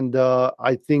 and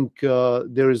I think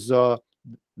there is a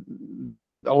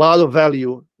lot of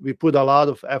value. We put a lot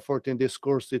of effort in this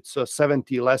course. It's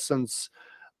 70 lessons,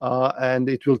 and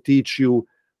it will teach you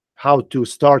how to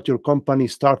start your company,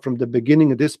 start from the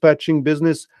beginning, a dispatching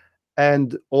business,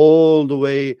 and all the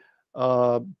way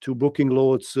to booking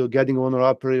loads, getting owner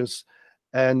operators,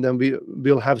 and then we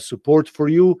will have support for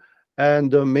you.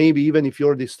 And maybe even if you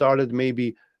already started,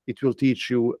 maybe it will teach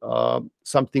you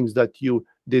some things that you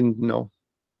didn't know.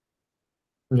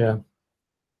 Yeah,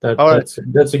 All right.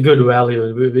 that's a good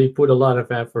value. We put a lot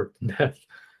of effort in that,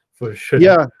 for sure.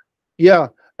 Yeah,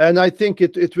 and I think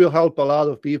it will help a lot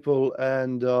of people,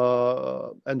 and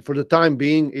for the time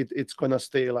being, it's gonna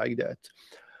stay like that.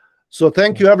 So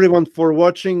thank you everyone for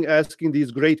watching, asking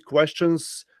these great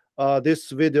questions. This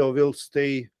video will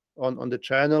stay on the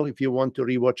channel if you want to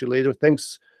rewatch it later.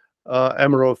 Thanks,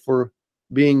 Emerald, for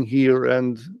being here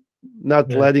and not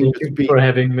Yeah, letting thank you you speak. for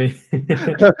having me.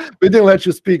 We didn't let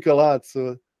you speak a lot,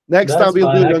 so next That's time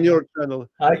we'll do fine. it on your channel.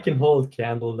 I can hold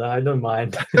candle. I don't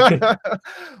mind.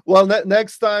 Well,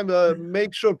 next time,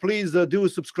 make sure, please do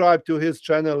subscribe to his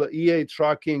channel, EA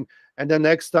Trucking, and then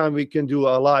next time we can do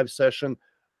a live session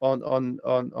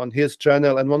on his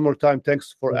channel. And one more time,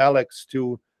 thanks for Alex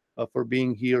too, for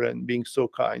being here and being so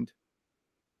kind.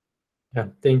 Yeah,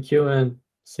 thank you, and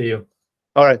see you.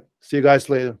 All right, see you guys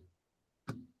later.